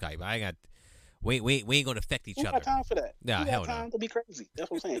we do is Skype. We ain't gonna affect each other. Who got time for that? Nah, Who got time to be crazy? That's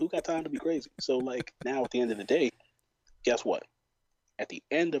what I'm saying. Who got time to be crazy? So like now at the end of the day, guess what? At the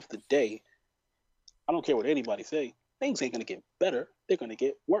end of the day, I don't care what anybody say, things ain't gonna get better. They're gonna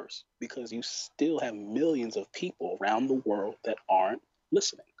get worse because you still have millions of people around the world that aren't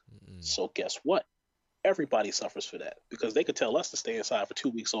listening. So guess what? Everybody suffers for that because they could tell us to stay inside for 2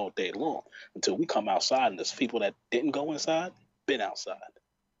 weeks all day long until we come outside, and there's people that didn't go inside, been outside.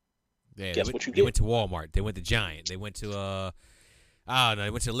 Yeah, guess what you get? They went to Walmart. They went to Giant. They went to I don't know. They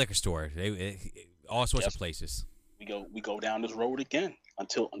went to the liquor store. All sorts of places. We go down this road again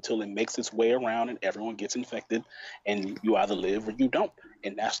until it makes its way around and everyone gets infected, and you either live or you don't.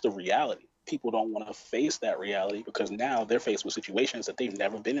 And that's the reality. People don't want to face that reality because now they're faced with situations that they've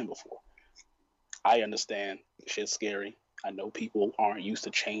never been in before. I understand shit's scary. I know people aren't used to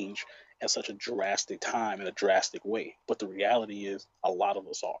change at such a drastic time in a drastic way, but the reality is a lot of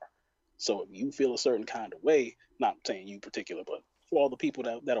us are. So if you feel a certain kind of way, not saying you in particular, but for all the people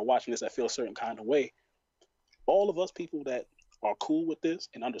that are watching this that feel a certain kind of way, all of us people that are cool with this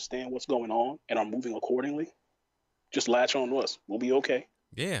and understand what's going on and are moving accordingly, Just latch on to us. We'll be okay.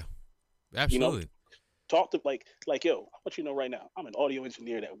 Yeah, You know, absolutely. talk to yo, I want you to know right now, I'm an audio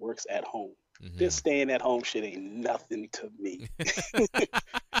engineer that works at home. This Hmm. staying at home shit ain't nothing to me.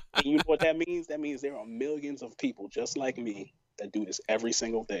 And you know what that means? That means there are millions of people just like me that do this every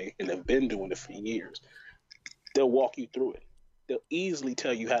single day and have been doing it for years. They'll walk you through it. They'll easily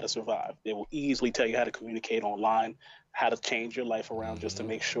tell you how to survive. They will easily tell you how to communicate online, how to change your life around just to Hmm.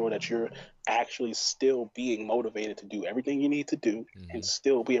 make sure that you're actually still being motivated to do everything you need to do and Hmm.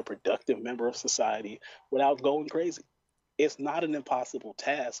 still be a productive member of society without going crazy. It's not an impossible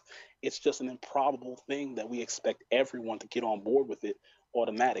task. It's just an improbable thing that we expect everyone to get on board with it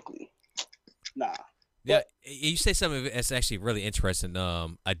automatically. Nah. Yeah, But you say something that's actually really interesting.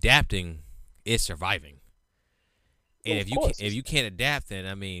 Adapting is surviving, and of course, if you can't adapt, then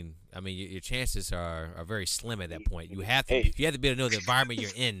I mean, your chances are very slim at that point. hey, You have to be able to know the environment you're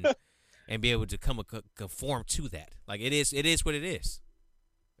in and be able to conform to that. Like it is what it is.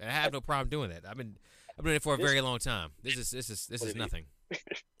 And I have no problem doing that. I've been doing it for a this very long time. This what is it is. nothing.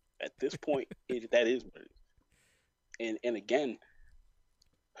 At this point, that is what it is. And again,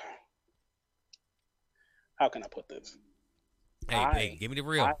 how can I put this? Hey, I give me the I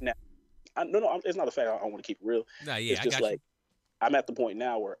real. now no, it's not a fact. I want to keep it real. Nah, It's yeah, I just got you. like I'm at the point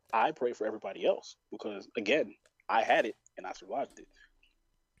now where I pray for everybody else because again, I had it and I survived it.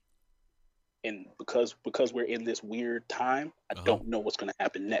 And because we're in this weird time, I Uh huh. don't know what's going to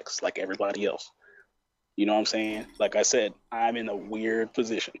happen next like everybody else. You know what I'm saying? Like I said, I'm in a weird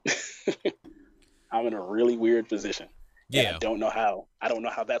position. I'm in a really weird position. And Yeah. I don't know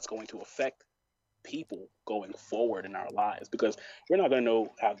how that's going to affect people going forward in our lives because we're not going to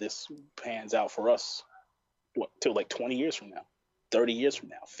know how this pans out for us till like 20 years from now, 30 years from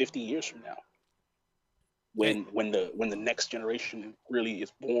now, 50 years from now, Hey. when the next generation really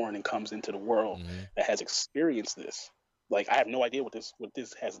is born and comes into the world Hmm. that has experienced this. Like I have no idea what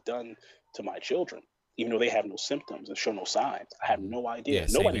this has done to my children, even though they have no symptoms and show no signs. I have Hmm. no idea. Yeah.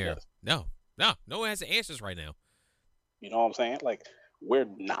 Same Nobody here. does. No one has the answers right now. You know what I'm saying? Like we're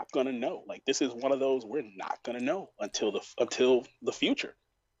not gonna know. Like this is one of those we're not gonna know until the future.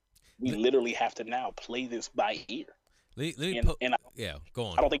 We Let, literally have to now play this by ear, let me and put. and I, Yeah. Go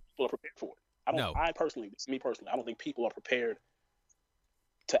on. I don't think people are prepared for it. No. I personally, this is me personally, I don't think people are prepared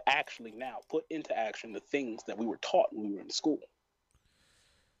to actually now put into action the things that we were taught when we were in school.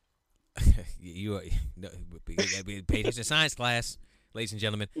 you no, pay attention to science class, ladies and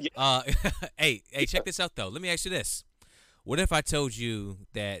gentlemen. Yeah. Hey, check this out though. Let me ask you this: what if I told you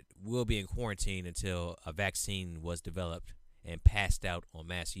that we'll be in quarantine until a vaccine was developed and passed out on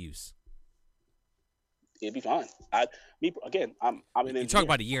mass use? It'd be fine. Me again, I'm an You talk engineer.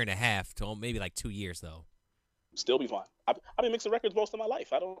 about a year and a half to maybe like 2 years though. Still be fine. I've been mixing records most of my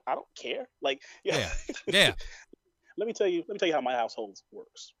life. I don't care. Like yeah. Yeah, yeah. Let me tell you how my household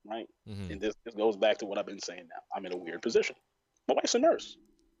works, right? Hmm. And this goes back to what I've been saying now. I'm in a weird position. My wife's a nurse.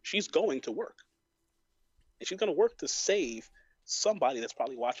 She's going to work. And she's going to work to save somebody that's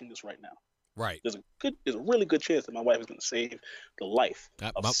probably watching this right now. Right. There's a really good chance that my wife is going to save the life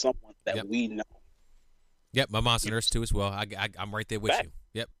of My, someone that yep. we know. Yep. My mom's a You know, nurse too as well. I'm right there with fact, you.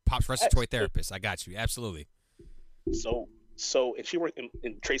 Yep. Pops facts. respiratory therapist. I got you. Absolutely. And she worked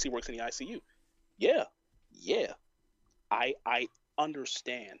and Tracy works in the ICU. Yeah, yeah. I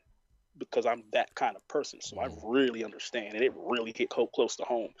understand because I'm that kind of person. So I Hmm. really understand, and it really hit close to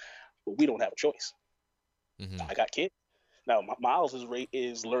home. But we don't have a choice. Hmm. I got kids now. Miles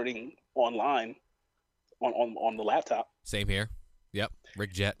is learning online on the laptop. Same here. Yep.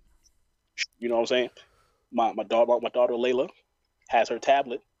 Rick Jet. You know what I'm saying? My daughter Layla has her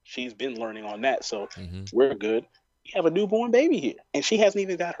tablet. She's been learning on that, so Hmm. we're good. We have a newborn baby here, and she hasn't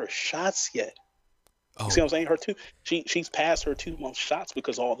even got her shots yet. You see what I'm Oh, saying? She's passed her 2 month shots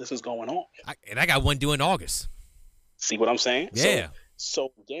because all this is going on. I got one due in August. See what I'm saying? Yeah.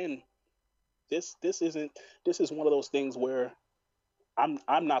 So again, this isn't this is one of those things where I'm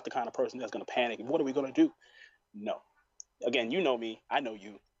not the kind of person that's gonna panic. What are we gonna do? No. Again, you know me, I know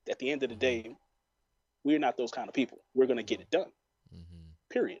you. At the end of the Hmm. day, we're not those kind of people. We're gonna get it done. Hmm.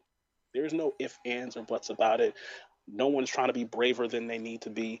 Period. There's no ifs, ands, or buts about it. No one's trying to be braver than they need to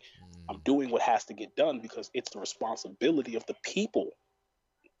be. I'm Hmm. doing what has to get done because it's the responsibility of the people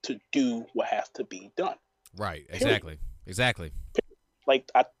to do what has to be done. Right. Period. Exactly. Like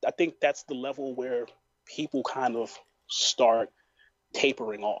I think that's the level where people kind of start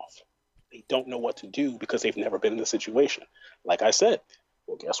tapering off. They don't know what to do because they've never been in a situation. Like I said,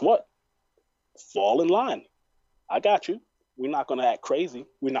 well, guess what? Fall in line. I got you. We're not going to act crazy.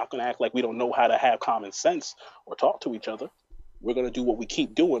 We're not going to act like we don't know how to have common sense or talk to each other. We're going to do what we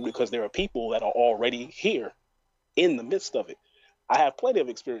keep doing because there are people that are already here in the midst of it, I have plenty of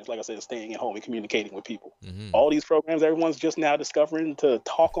experience, like I said, staying at home and communicating with people. Mm-hmm. All these programs everyone's just now discovering to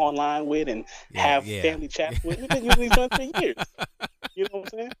talk online with and have Yeah. family chats with. We've been using these ones for years. You know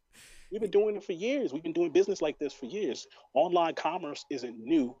what I'm saying? We've been doing it for years. We've been doing business like this for years. Online commerce isn't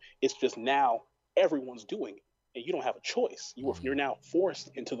new. It's just now everyone's doing it, and you don't have a choice. You're now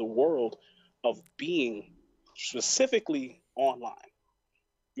forced into the world of being specifically online.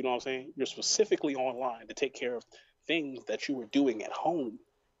 You know what I'm saying? You're specifically online to take care of things that you were doing at home,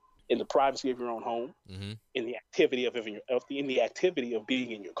 in the privacy of your own home, Mm-hmm. in the activity of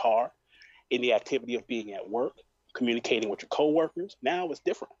being in your car, in the activity of being at work, communicating with your coworkers. Now it's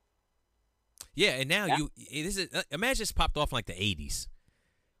different. Yeah, and now imagine this popped off in like the 80s.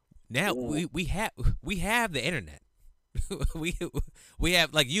 Now we have the internet. we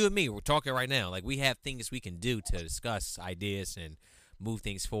have, like you and me, we're talking right now. Like, we have things we can do to discuss ideas and move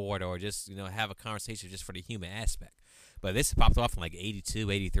things forward, or just, have a conversation just for the human aspect. But this popped off in like 82,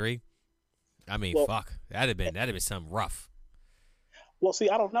 83. I mean, fuck, that'd have been something rough. Well, see,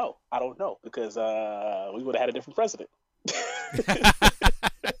 I don't know because we would have had a different president.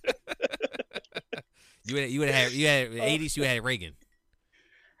 You had 80s. You had Reagan.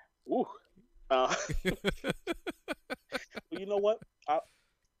 Ooh. Well, you know what? I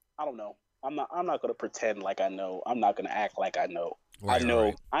don't know. I'm not going to pretend like I know. I'm not going to act like I know.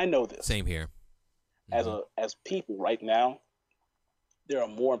 Right, I know this. Same here. As people right now, there are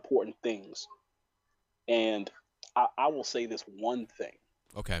more important things, and I will say this one thing.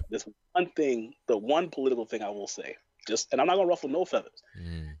 Okay. This one thing, the one political thing I will say, and I'm not going to ruffle no feathers.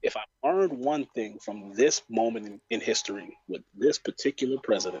 If I learned one thing from this moment in history with this particular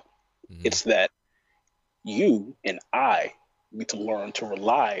president, it's that you and I need to learn to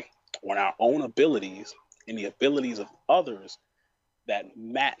rely on our own abilities and the abilities of others that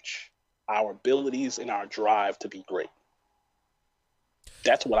match our abilities and our drive to be great.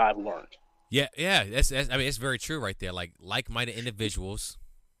 That's what I've learned. Yeah. That's I mean, it's very true right there. Like-minded individuals,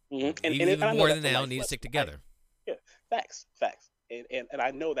 and even more than now, need to stick together. Yeah, facts. And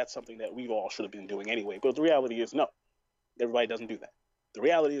I know that's something that we all should have been doing anyway. But the reality is, no, everybody doesn't do that. The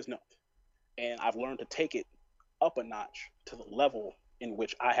reality is no. And I've learned to take it up a notch to the level in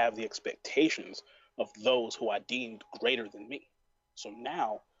which I have the expectations of those who I deemed greater than me. So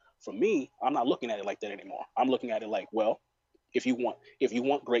now, for me, I'm not looking at it like that anymore. I'm looking at it like, well, if you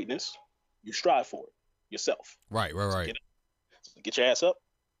want greatness, you strive for it yourself. Right. So get your ass up,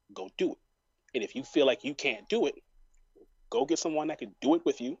 go do it. And if you feel like you can't do it, go get someone that can do it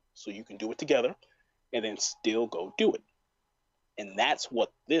with you so you can do it together, and then still go do it. And that's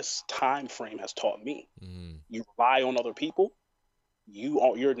what this time frame has taught me. You rely on other people.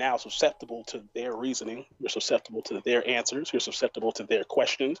 You're now susceptible to their reasoning. You're susceptible to their answers. You're susceptible to their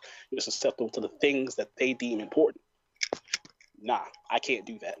questions. You're susceptible to the things that they deem important. Nah, I can't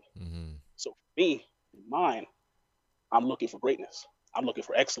do that. So for me, mine, I'm looking for greatness. I'm looking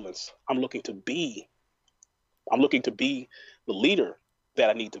for excellence. I'm looking to be the leader that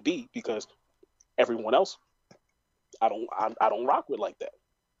I need to be, because everyone else, I don't rock with like that,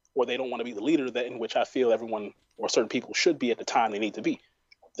 or they don't want to be the leader that in which I feel everyone or certain people should be at the time they need to be.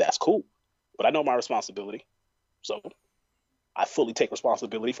 That's cool, but I know my responsibility, so I fully take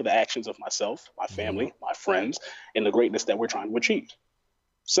responsibility for the actions of myself, my family, my friends, and the greatness that we're trying to achieve.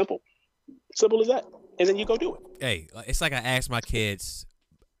 Simple as that. And then you go do it. Hey, it's like I ask my kids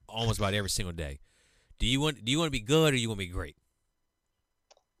almost about every single day. Do you want to be good, or you want to be great?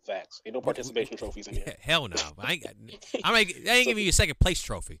 Facts. Ain't no participation trophies in here. Hell no. I ain't giving you a second place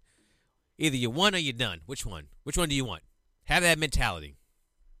trophy. Either you won or you're done. Which one? Which one do you want? Have that mentality.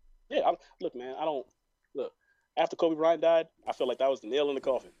 Yeah. Look, man. After Kobe Bryant died, I felt like that was the nail in the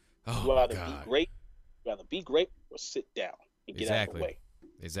coffin. You either be great or sit down and get out of the way.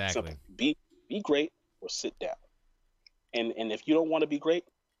 Exactly. Simple. Be great or sit down. And if you don't want to be great,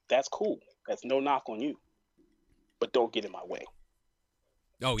 that's cool. That's no knock on you. But don't get in my way.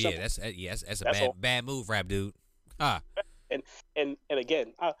 Oh yeah, that's a bad move, rap dude. And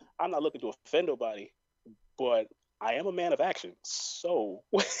again, I'm not looking to offend nobody, but I am a man of action. So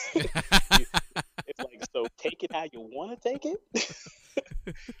it's like, so take it how you want to take it.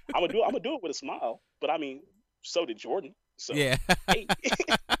 I'm gonna do it with a smile, but I mean, so did Jordan. So yeah. Hey. You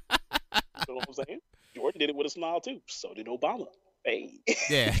know what I'm saying? Jordan did it with a smile too. So did Obama. Hey.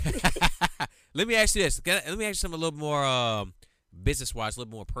 Yeah. Let me ask you this. Let me ask you something a little more business wise, a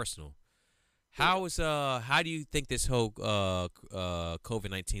little more personal. How do you think this whole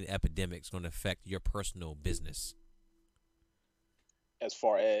COVID-19 epidemic is going to affect your personal business? As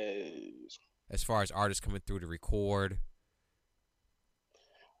far as artists coming through to record.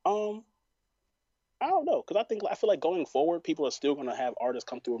 I I don't know, because I feel like going forward, people are still gonna have artists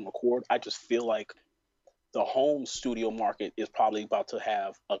come through and record. I just feel like the home studio market is probably about to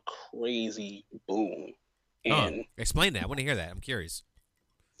have a crazy boom. Huh? And Explain that. I want to hear that. I'm curious.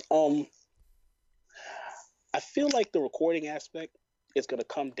 um, I feel like the recording aspect is going to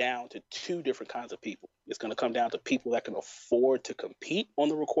come down to two different kinds of people. It's going to come down to people that can afford to compete on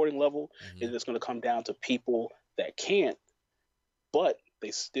the recording level, and it's going to come down to people that can't, but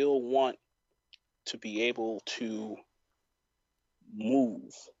they still want to be able to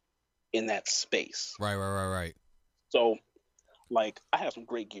move in that space. Right. So, like, I have some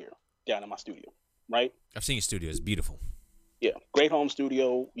great gear down in my studio, right? I've seen your studio. It's beautiful. Yeah, great home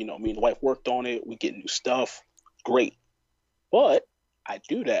studio. You know, me and the wife worked on it. We get new stuff. Great. But I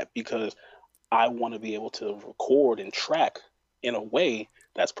do that because I want to be able to record and track in a way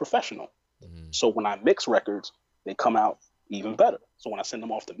that's professional. So when I mix records, they come out even better. So when I send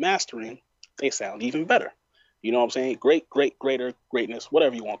them off to mastering, they sound even better. You know what I'm saying? Greater, greatness,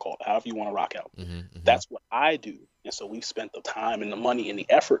 whatever you want to call it, however you want to rock out. That's what I do. And so we've spent the time and the money and the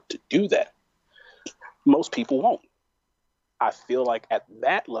effort to do that. Most people won't. I feel like at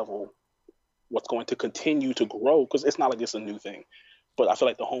that level, what's going to continue to grow, because it's not like it's a new thing, but I feel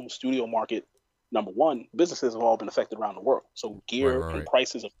like the home studio market, number one, businesses have all been affected around the world. So gear and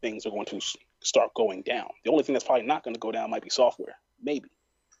prices of things are going to start going down. The only thing that's probably not going to go down might be software. Maybe.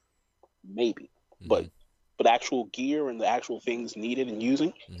 But actual gear and the actual things needed and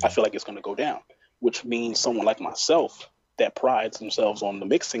using, I feel like it's going to go down, which means someone like myself that prides themselves on the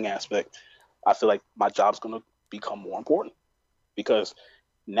mixing aspect, I feel like my job's going to become more important, because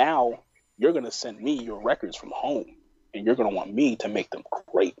now you're going to send me your records from home and you're going to want me to make them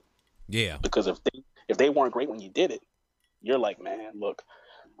great. Yeah. Because if they weren't great when you did it, you're like, man, look,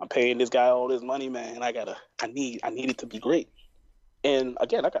 I'm paying this guy all this money, man. I need it to be great. And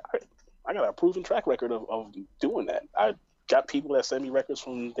again, I got a proven track record of doing that. I got people that send me records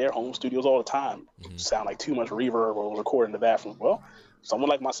from their home studios all the time. Sound like too much reverb or record in the bathroom. Well, someone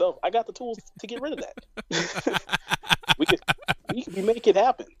like myself, I got the tools to get rid of that. We make it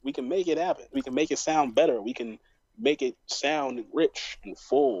happen. We can make it happen. We can make it sound better. We can make it sound rich and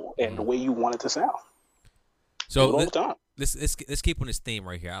full and the way you want it to sound. So all the time. Let's keep on this theme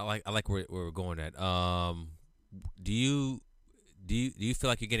right here. I like where we're going at. Do you feel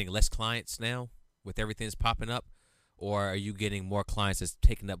like you're getting less clients now with everything that's popping up, or are you getting more clients that's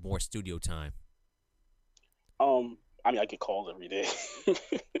taking up more studio time? I mean, I get calls every day.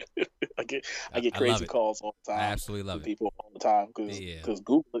 I get crazy calls all the time. I absolutely love people all the time because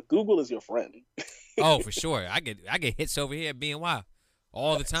Google is your friend. Oh, for sure. I get hits over here at BNY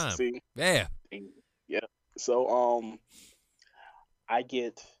all the time. See? Yeah. So I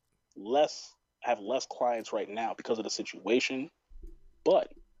have less clients right now because of the situation,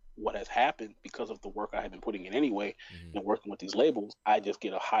 but what has happened because of the work I have been putting in anyway and working with these labels, I just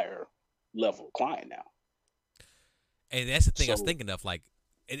get a higher level client now. And that's the thing I was thinking of. Like,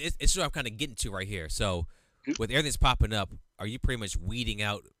 it's what I'm kind of getting to right here. So, with everything's popping up, are you pretty much weeding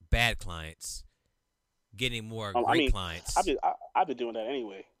out bad clients, getting more great clients? I've been doing that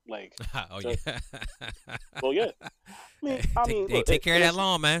anyway. Like, oh yeah. Well, yeah. Take care of that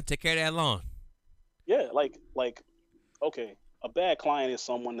lawn, man. Take care of that lawn. Yeah, like, okay, a bad client is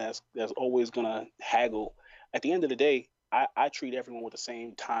someone that's always gonna haggle. At the end of the day, I treat everyone with the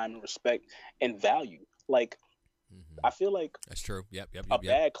same time and respect and value. Like, I feel like that's true. Yep. A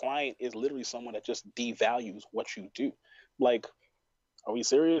bad client is literally someone that just devalues what you do. Like, are we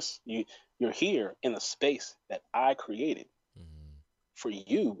serious? You're here in a space that I created for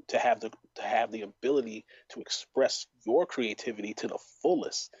you to have the ability to express your creativity to the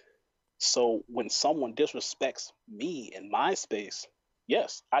fullest. So when someone disrespects me in my space,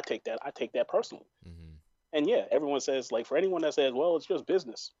 yes, I take that personally. And yeah, everyone says, like, for anyone that says, well, it's just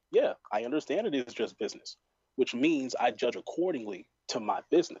business. Yeah, I understand it is just business, which means I judge accordingly to my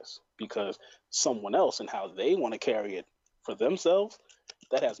business, because someone else and how they want to carry it for themselves,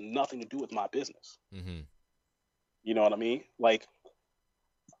 that has nothing to do with my business. You know what I mean? Like,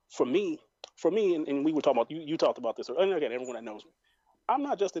 for me, and we were talking about, you talked about this, and again, everyone that knows me, I'm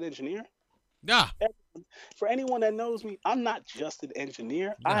not just an engineer. Yeah. For anyone that knows me, I'm not just an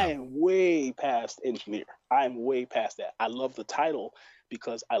engineer. No. I am way past engineer. I am way past that. I love the title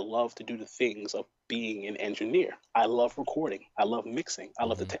because I love to do the things of being an engineer. I love recording. I love mixing. I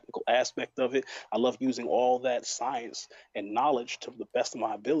love the technical aspect of it. I love using all that science and knowledge to the best of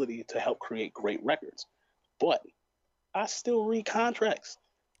my ability to help create great records. But I still read contracts.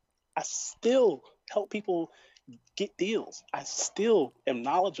 I still help people get deals. I still am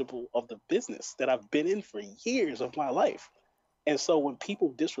knowledgeable of the business that I've been in for years of my life. And so when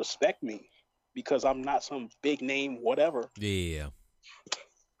people disrespect me because I'm not some big name whatever. Yeah.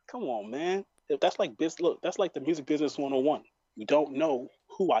 Come on, man. If that's like look, that's like the music business 101. You don't know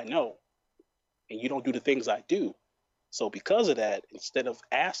who I know, and you don't do the things I do. So because of that, instead of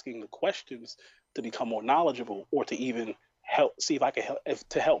asking the questions to become more knowledgeable or to even help see if I can help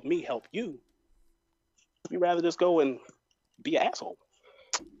to help me help you, we rather just go and be an asshole.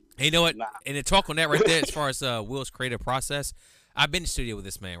 Hey, you know what? Nah. And to talk on that right there, as far as Will's creative process, I've been in the studio with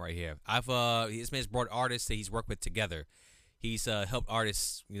this man right here. This man's brought artists that he's worked with together. He's helped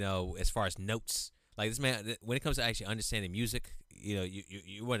artists, as far as notes. Like this man, when it comes to actually understanding music,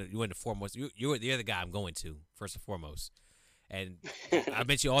 you were the foremost. You're the other guy I'm going to first and foremost. And I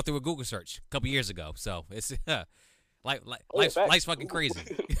met you all through a Google search a couple years ago. So it's life's fucking crazy.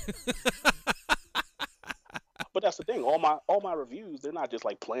 But that's the thing. All my reviews, they're not just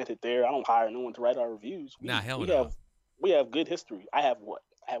like planted there. I don't hire no one to write our reviews. We have good history. I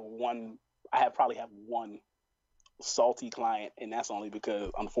probably have one salty client, and that's only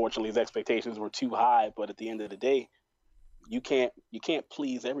because unfortunately his expectations were too high. But at the end of the day, you can't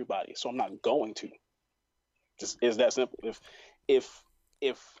please everybody. So I'm not going to. Just is that simple. If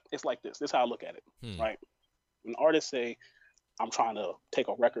it's like this is how I look at it, right? When artists say, I'm trying to take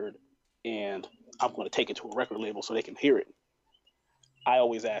a record and I'm going to take it to a record label so they can hear it, I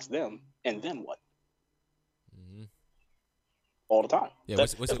always ask them, and then what? Mm-hmm. All the time. Yeah,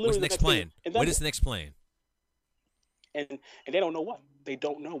 what's the next plan? What is the next plan? And they don't know what. They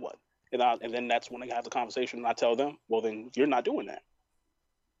don't know what. And then that's when they have the conversation, and I tell them, well, then you're not doing that.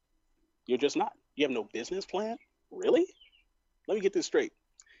 You're just not. You have no business plan? Really? Let me get this straight.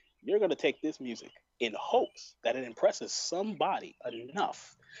 You're going to take this music in hopes that it impresses somebody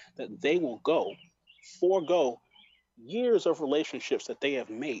enough that they will forego years of relationships that they have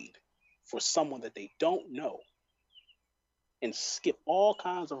made for someone that they don't know, and skip all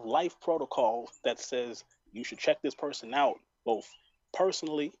kinds of life protocols that says you should check this person out both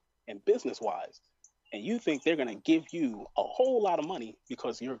personally and business-wise. And you think they're going to give you a whole lot of money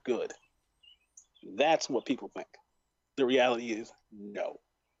because you're good. That's what people think. The reality is no.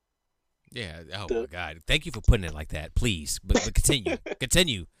 Yeah. My God. Thank you for putting it like that, please. But continue.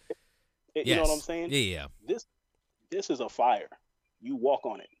 Continue. You know what I'm saying? Yeah. This is a fire. You walk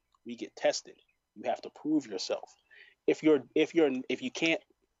on it. We get tested. You have to prove yourself. If you can't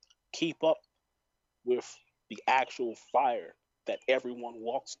keep up with the actual fire that everyone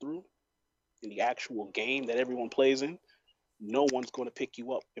walks through in the actual game that everyone plays in, no one's going to pick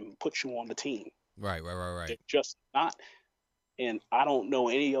you up and put you on the team. Right. They're just not. And I don't know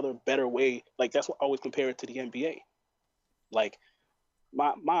any other better way. Like, that's what I always compare it to the NBA. Like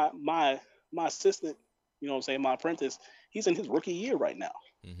my assistant, you know what I'm saying, my apprentice, he's in his rookie year right now.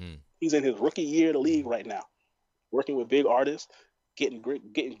 Mm-hmm. He's in his rookie year of the league right now, working with big artists, getting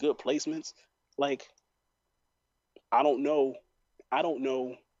good placements. Like, I don't know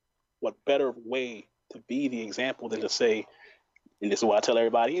what better way to be the example than to say, and this is what I tell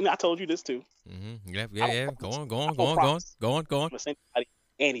everybody, and I told you this too. Mm-hmm. Yeah. Go on. I promise anybody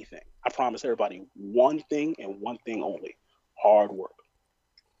anything. I promise everybody one thing and one thing only: hard work.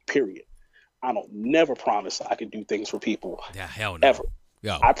 Period. I don't never promise I can do things for people. Yeah, hell no. Ever.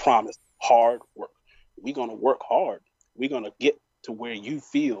 Yo. I promise hard work. We're gonna work hard. We're gonna get to where you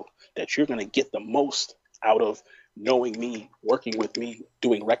feel that you're gonna get the most out of knowing me, working with me,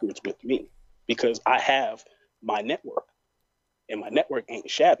 doing records with me, because I have my network, and my network ain't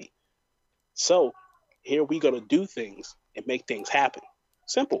shabby. So here we gonna do things and make things happen.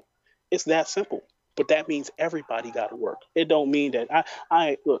 Simple. It's that simple. But that means everybody got to work. It don't mean that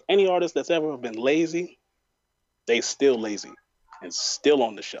I look, any artist that's ever been lazy, they still lazy and still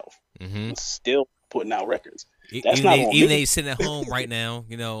on the shelf, and still putting out records. That's even they sitting at home right now,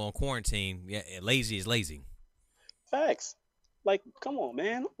 on quarantine. Yeah, lazy is lazy. Facts. Like, come on,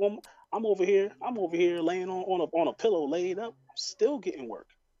 man. I'm over here laying on a pillow laid up, still getting work.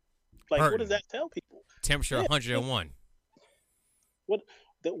 Like, What does that tell people? Temperature 101.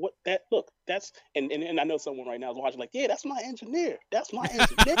 That's and I know someone right now is watching like, yeah, that's my engineer. That's my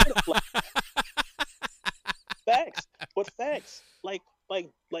engineer. Facts. But facts. Like,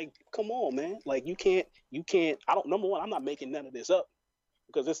 come on, man. Like, you can't, number one, I'm not making none of this up,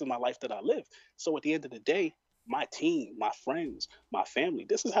 because this is my life that I live. So at the end of the day, my team, my friends, my family,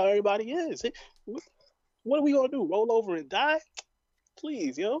 this is how everybody is. What are we going to do? Roll over and die?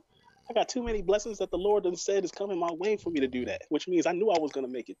 Please, yo. I got too many blessings that the Lord done said is coming my way for me to do that, which means I knew I was going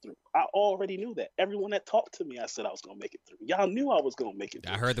to make it through. I already knew that. Everyone that talked to me, I said I was going to make it through. Y'all knew I was going to make it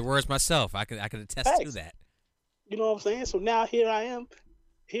through. I heard the words myself. I can attest Facts. to that. You know what I'm saying? So now here I am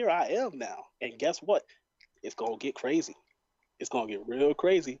now. And guess what? It's going to get crazy. It's going to get real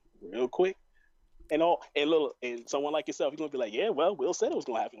crazy real quick. and someone like yourself, you're gonna be like, yeah, well, Will said it was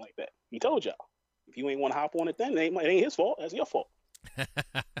gonna happen like that. He told y'all. If you ain't want to hop on it, then it ain't his fault. That's your fault.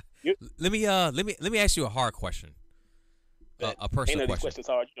 Let me ask you a hard question. A personal ain't none of these question. questions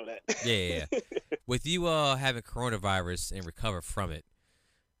hard, you know that. Yeah. With you having coronavirus and recover from it,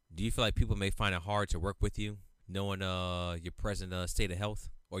 do you feel like people may find it hard to work with you, knowing your present state of health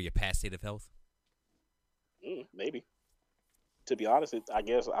or your past state of health? Maybe. To be honest, I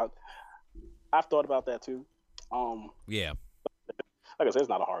guess I've thought about that too. Yeah. Like I said, it's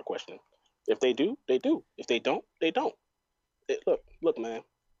not a hard question. If they do, they do. If they don't, they don't. Look, man.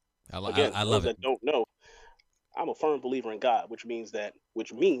 I Again, love those it. that don't know, I'm a firm believer in God, which means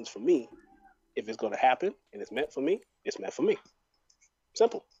for me, if it's going to happen and it's meant for me, it's meant for me.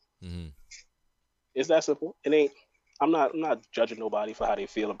 Simple. Mm-hmm. It's that simple. It ain't. I'm not judging nobody for how they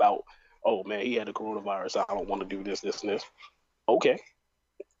feel about. Oh man, he had the coronavirus. I don't want to do this, and this. Okay.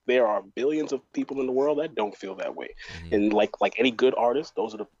 There are billions of people in the world that don't feel that way, and like any good artist,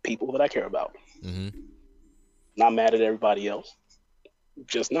 those are the people that I care about. Not mad at everybody else,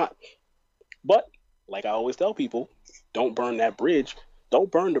 just not. But like I always tell people, don't burn that bridge.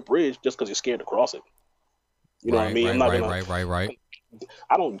 Don't burn the bridge just because you're scared to cross it. You know what I mean? Right.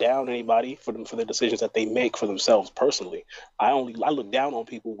 I don't down anybody for the decisions that they make for themselves personally. I look down on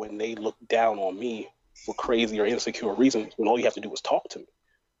people when they look down on me for crazy or insecure reasons. When all you have to do is talk to me.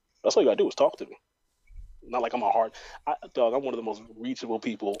 That's all you gotta do is talk to me. Not like I'm I'm one of the most reachable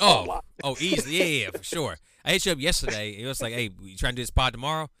people online. Easily, yeah, for sure. I hit you up yesterday. It was like, hey, you trying to do this pod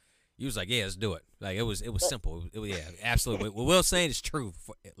tomorrow? You was like, yeah, let's do it. Like it was simple. Yeah, absolutely. What Will's saying is true,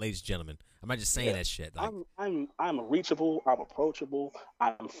 ladies and gentlemen. I'm not just saying that shit. Like, I'm reachable. I'm approachable.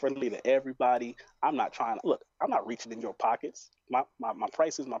 I'm friendly to everybody. I'm not reaching in your pockets. My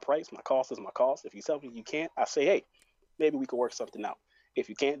price is my price. My cost is my cost. If you tell me you can't, I say, hey, maybe we can work something out. If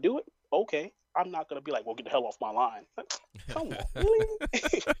you can't do it, okay. I'm not gonna be like, well, get the hell off my line. Come on,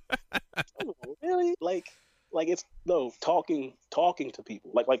 really? Come on, really? Like it's talking to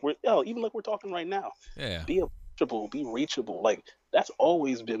people. Like we're even like we're talking right now. Yeah. Be approachable, be reachable. Like that's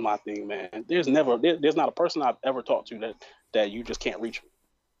always been my thing, man. There's not a person I've ever talked to that you just can't reach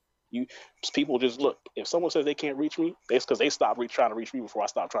me. People just look. If someone says they can't reach me, it's because they stopped trying to reach me before I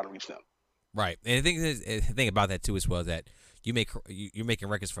stopped trying to reach them. Right, and the thing about that too as well is that you're making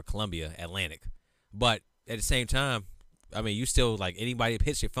records for Columbia Atlantic, but at the same time, I mean, you still like anybody that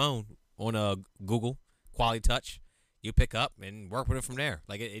hits your phone on Google Quality Touch, you pick up and work with it from there.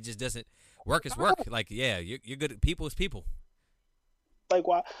 Like it just doesn't work is work. Like yeah, you're good at people is people. Like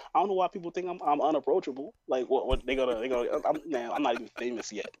why I don't know why people think I'm unapproachable. Like what they gonna I'm not even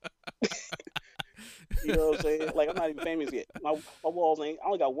famous yet. You know what I'm saying? Like I'm not even famous yet. My walls I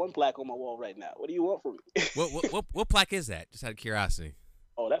only got one plaque on my wall right now. What do you want from me? What plaque is that? Just out of curiosity.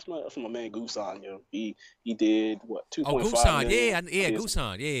 Oh, that's from my man Goosan, yo. He did what 2.5 Goosan, million. yeah,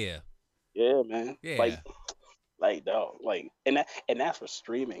 Goosan, yeah. Yeah, man. Yeah. Like dog, and that's for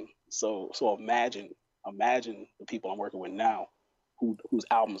streaming. So imagine the people I'm working with now whose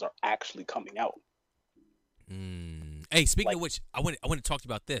albums are actually coming out. Hey, speaking of which, I want to talk to you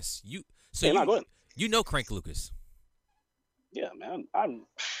about this. You know Crank Lucas. Yeah, man. I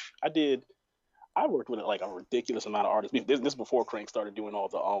worked with like a ridiculous amount of artists. This before Crank started doing all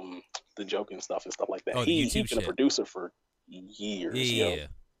the joking stuff and stuff like that. Oh, He's been a producer for years. Yeah. Yo.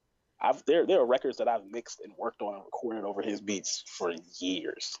 There are records that I've mixed and worked on and recorded over his beats for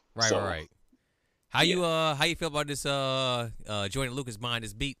years. Right. How you feel about this joint Lucas behind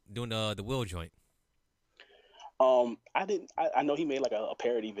this beat doing the Will joint? I know he made like a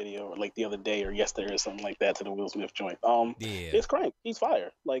parody video like the other day or yesterday or something like that to the Will Smith joint. It's Crank. He's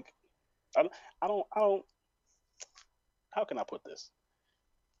fire. Like I don't how can I put this?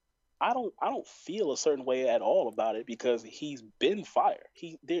 I don't feel a certain way at all about it because he's been fire.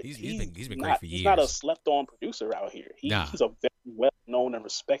 He's been great for years. He's not a slept on producer out here. He's a very well known and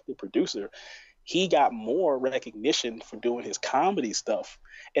respected producer. He got more recognition for doing his comedy stuff,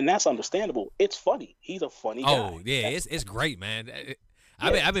 and that's understandable. It's funny. He's a funny guy. Oh yeah, it's great, man.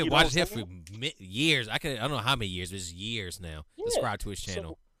 I've been watching him for years. I don't know how many years, but it's years now. Subscribe to his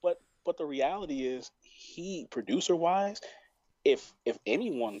channel. But the reality is, he producer wise, if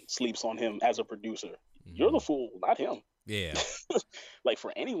anyone sleeps on him as a producer, you're the fool, not him. Yeah. Like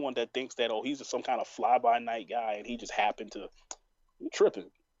for anyone that thinks that he's just some kind of fly by night guy and he just happened to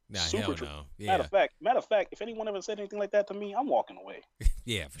tripping. Nah, super hell tripping. no. Yeah. Matter of fact, if anyone ever said anything like that to me, I'm walking away.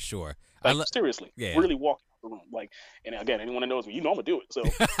 Yeah, for sure. Like, seriously, really walking out the room. Like, and again, anyone that knows me, you know I'm gonna do it. So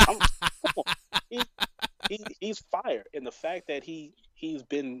he's fire, and the fact that he's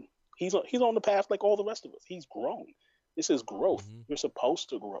on the path like all the rest of us. He's grown. This is growth. You're supposed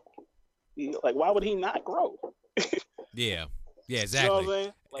to grow. Like, why would he not grow? Yeah, You know exactly. what I'm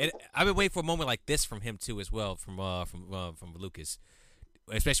saying? Like, And I've been waiting for a moment like this from him too, as well, from Lucas,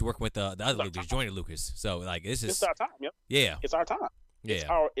 especially working with the other Lucas, joining Lucas. So like, this it's is our time. Yep. yeah, It's our time. It's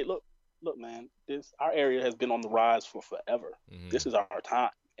yeah. look, man. Our area has been on the rise for forever. This Mm-hmm. is our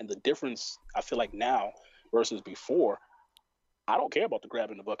time, and the difference I feel like now versus before. I don't care about the grab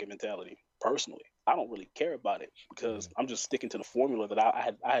in the bucket mentality personally. I don't really care about it because I'm just sticking to the formula that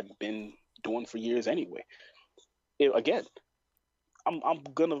I had been doing for years anyway. Again, I'm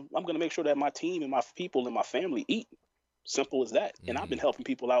gonna make sure that my team and my people and my family eat. Simple as that. And I've been helping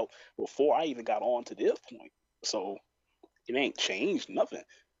people out before I even got on to this point. So it ain't changed nothing.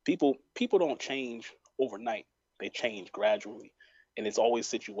 People don't change overnight. They change gradually. And it's always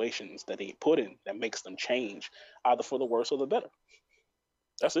situations that they put in that makes them change, either for the worse or the better.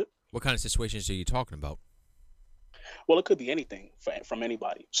 That's it. What kind of situations are you talking about? Well, it could be anything from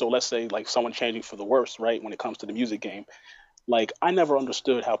anybody. So let's say like someone changing for the worse, right? When it comes to the music game, like I never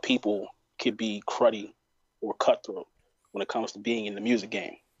understood how people could be cruddy or cutthroat when it comes to being in the music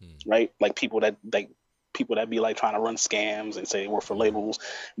game, right? Like people that be like trying to run scams and say they work for labels,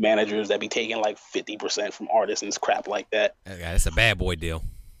 managers that be taking like 50% from artists and crap like that. That's a bad boy deal.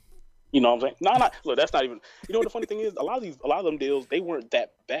 You know what I'm saying? No, look, that's not even. You know what the funny thing is? A lot of them deals, they weren't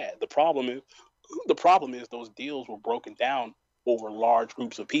that bad. The problem is those deals were broken down over large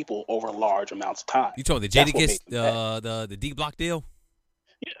groups of people over large amounts of time. You told me the That's what Jadakiss, made them bad. the D Block deal.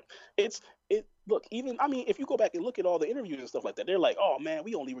 Yeah, it. Look, even I mean, if you go back and look at all the interviews and stuff like that, they're like, "Oh man,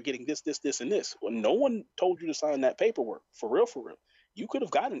 we only were getting this, and this." Well, no one told you to sign that paperwork. For real, for real. You could have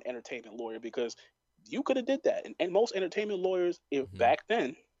gotten an entertainment lawyer because you could have did that. And most entertainment lawyers, if back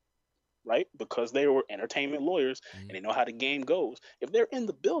then, right, because they were entertainment lawyers and they know how the game goes. If they're in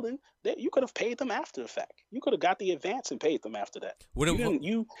the building, you could have paid them after the fact. You could have got the advance and paid them after that.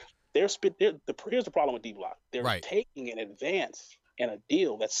 Here's the problem with D Block. They're taking an advance and a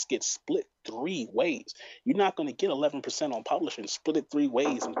deal that gets split 3 ways. You're not going to get 11% on publishing, split it 3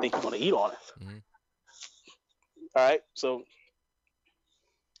 ways, and think you're going to eat on it. All right, so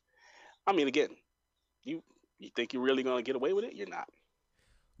I mean, again, you think you're really going to get away with it? You're not.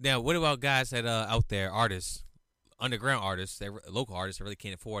 Now, what about guys that out there, artists, underground artists, local artists that really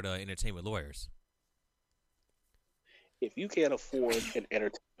can't afford entertainment lawyers? If you can't afford an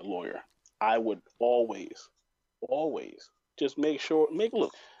entertainment lawyer, I would always just look.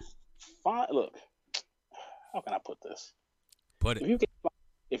 How can I put this?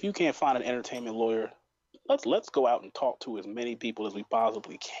 If you can't find an entertainment lawyer, let's go out and talk to as many people as we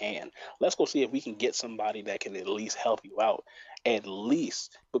possibly can. Let's go see if we can get somebody that can at least help you out. At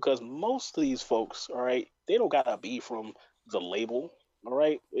least, because most of these folks, all right, they don't gotta be from the label, all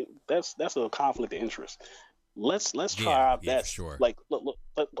right. That's a conflict of interest. Let's try our best. Sure. Like, look.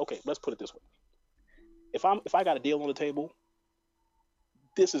 Okay, let's put it this way. If I got a deal on the table,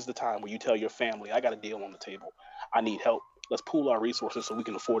 this is the time where you tell your family, I got a deal on the table. I need help. Let's pool our resources so we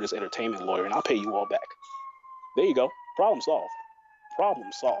can afford this entertainment lawyer, and I'll pay you all back. There you go. Problem solved.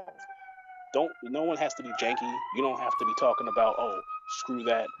 No one has to be janky. You don't have to be talking about, oh, screw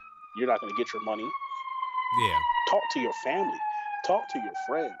that. You're not going to get your money. Yeah. Talk to your family. Talk to your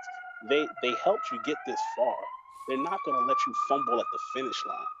friends. They helped you get this far. They're not going to let you fumble at the finish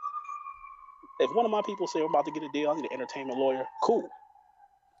line. If one of my people say I'm about to get a deal, I need an entertainment lawyer, cool.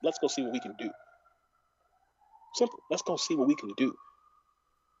 Let's go see what we can do. Simple. Let's go see what we can do.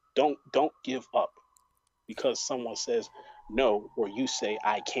 Don't give up because someone says no or you say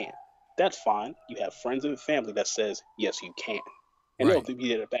I can't. That's fine. You have friends and family that says yes you can, and they'll be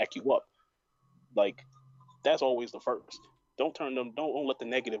there to back you up. Like, that's always the first. Don't let the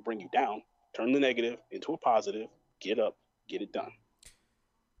negative bring you down. Turn the negative into a positive. Get up, get it done.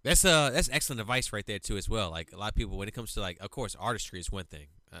 That's excellent advice right there too as well. Like a lot of people, when it comes to, like, of course, artistry is one thing.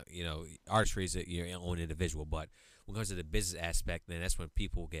 Artistry is your own individual, but when it comes to the business aspect, then that's when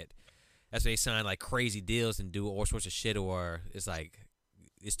they sign like crazy deals and do all sorts of shit, or it's like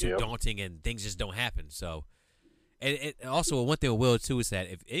it's too daunting and things just don't happen. So, and also one thing I will too is that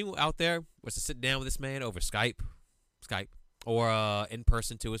if anyone out there was to sit down with this man over Skype, or in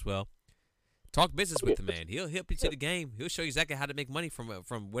person too as well, talk business with the man. He'll help you to the game. He'll show you exactly how to make money from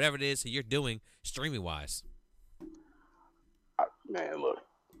whatever it is that you're doing streaming wise. Man, look.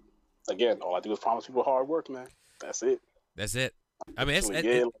 Again, all I do is promise people hard work, man. That's it. I mean, at the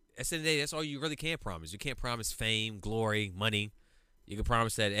end of the day, that's all you really can promise. You can't promise fame, glory, money. You can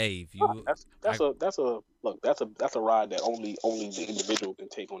promise that, hey, if you that's a ride that only the individual can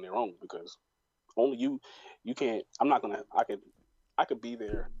take on their own, because only you can't. I could be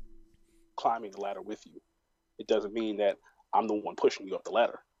there climbing the ladder with you. It doesn't mean that I'm the one pushing you up the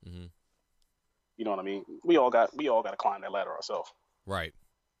ladder. Mm-hmm. You know what I mean? We all got to climb that ladder ourselves. Right.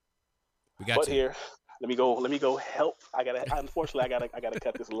 We got But to. here, let me go help. Unfortunately, I gotta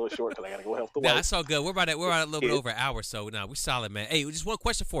cut this a little short because I gotta go help the Nah, wife. it's all good. We're about a little bit over an hour, so nah, we solid, man. Hey, just one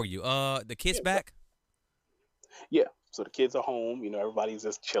question for you. The kids back? Yeah. So the kids are home. Everybody's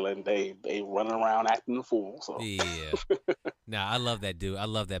just chilling. They running around acting a fool. So Yeah. Nah, I love that, dude. I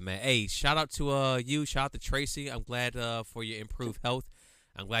love that, man. Hey, shout out to you. Shout out to Tracy. I'm glad for your improved health.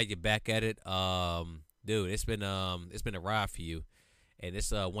 I'm glad you're back at it. Dude, it's been a ride for you. And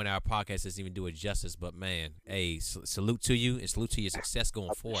this 1 hour podcast doesn't even do it justice, but man, hey, salute to you and salute to your success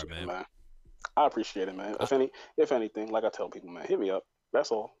going forward, man. I appreciate it, man. If anything, like I tell people, man, hit me up.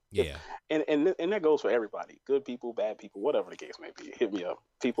 That's all. Yeah. And that goes for everybody. Good people, bad people, whatever the case may be. Hit me up.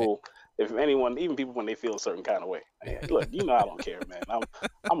 People, if anyone, even people when they feel a certain kind of way. Man, look, I don't care, man.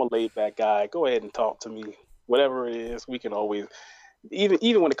 I'm a laid back guy. Go ahead and talk to me. Whatever it is, we can always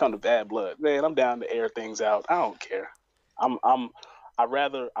even when it comes to bad blood, man, I'm down to air things out. I don't care. I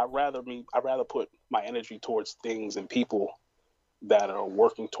rather put my energy towards things and people that are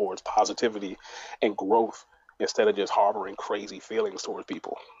working towards positivity and growth instead of just harboring crazy feelings towards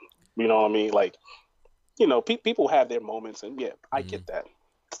people. You know what I mean? Like, people have their moments, and yeah, I get that.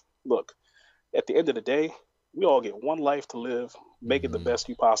 Look, at the end of the day, we all get one life to live. Make it the best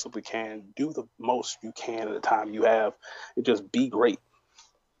you possibly can. Do the most you can at the time you have, and just be great.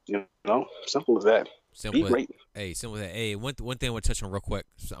 Simple as that. Be great. Hey, simple as that. Hey, one thing I want to touch on real quick.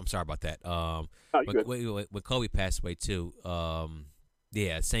 I'm sorry about that. When Kobe passed away too.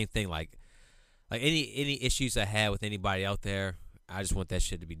 Yeah, same thing. Like any issues I had with anybody out there, I just want that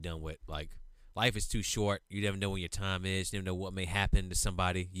shit to be done with. Like, life is too short. You never know when your time is. You never know what may happen to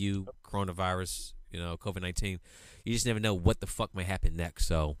somebody. You, coronavirus, COVID-19. You just never know what the fuck may happen next.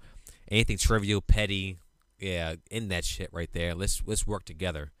 So, anything trivial, petty, yeah, in that shit right there. Let's work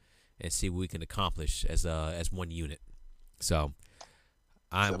together and see what we can accomplish as one unit. So,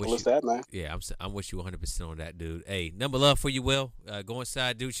 I'm with you. Man. Yeah, I'm with you 100% on that, dude. Hey, number love for you, Will. Go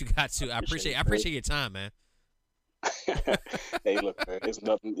inside, dude. You got to. I appreciate your time, man. Hey, look, man, it's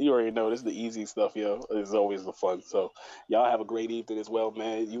nothing. You already know this is the easy stuff, yo. It's always the fun. So, y'all have a great evening as well,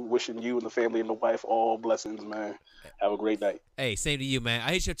 man. Wishing you and the family and the wife all blessings, man. Have a great night. Hey, same to you, man.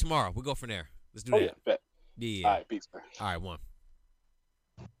 I hit you up tomorrow. We'll go from there. Let's do that. Yeah, bet. Yeah. All right, peace, man. All right, one.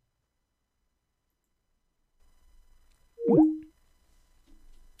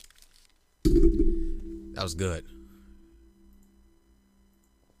 That was good.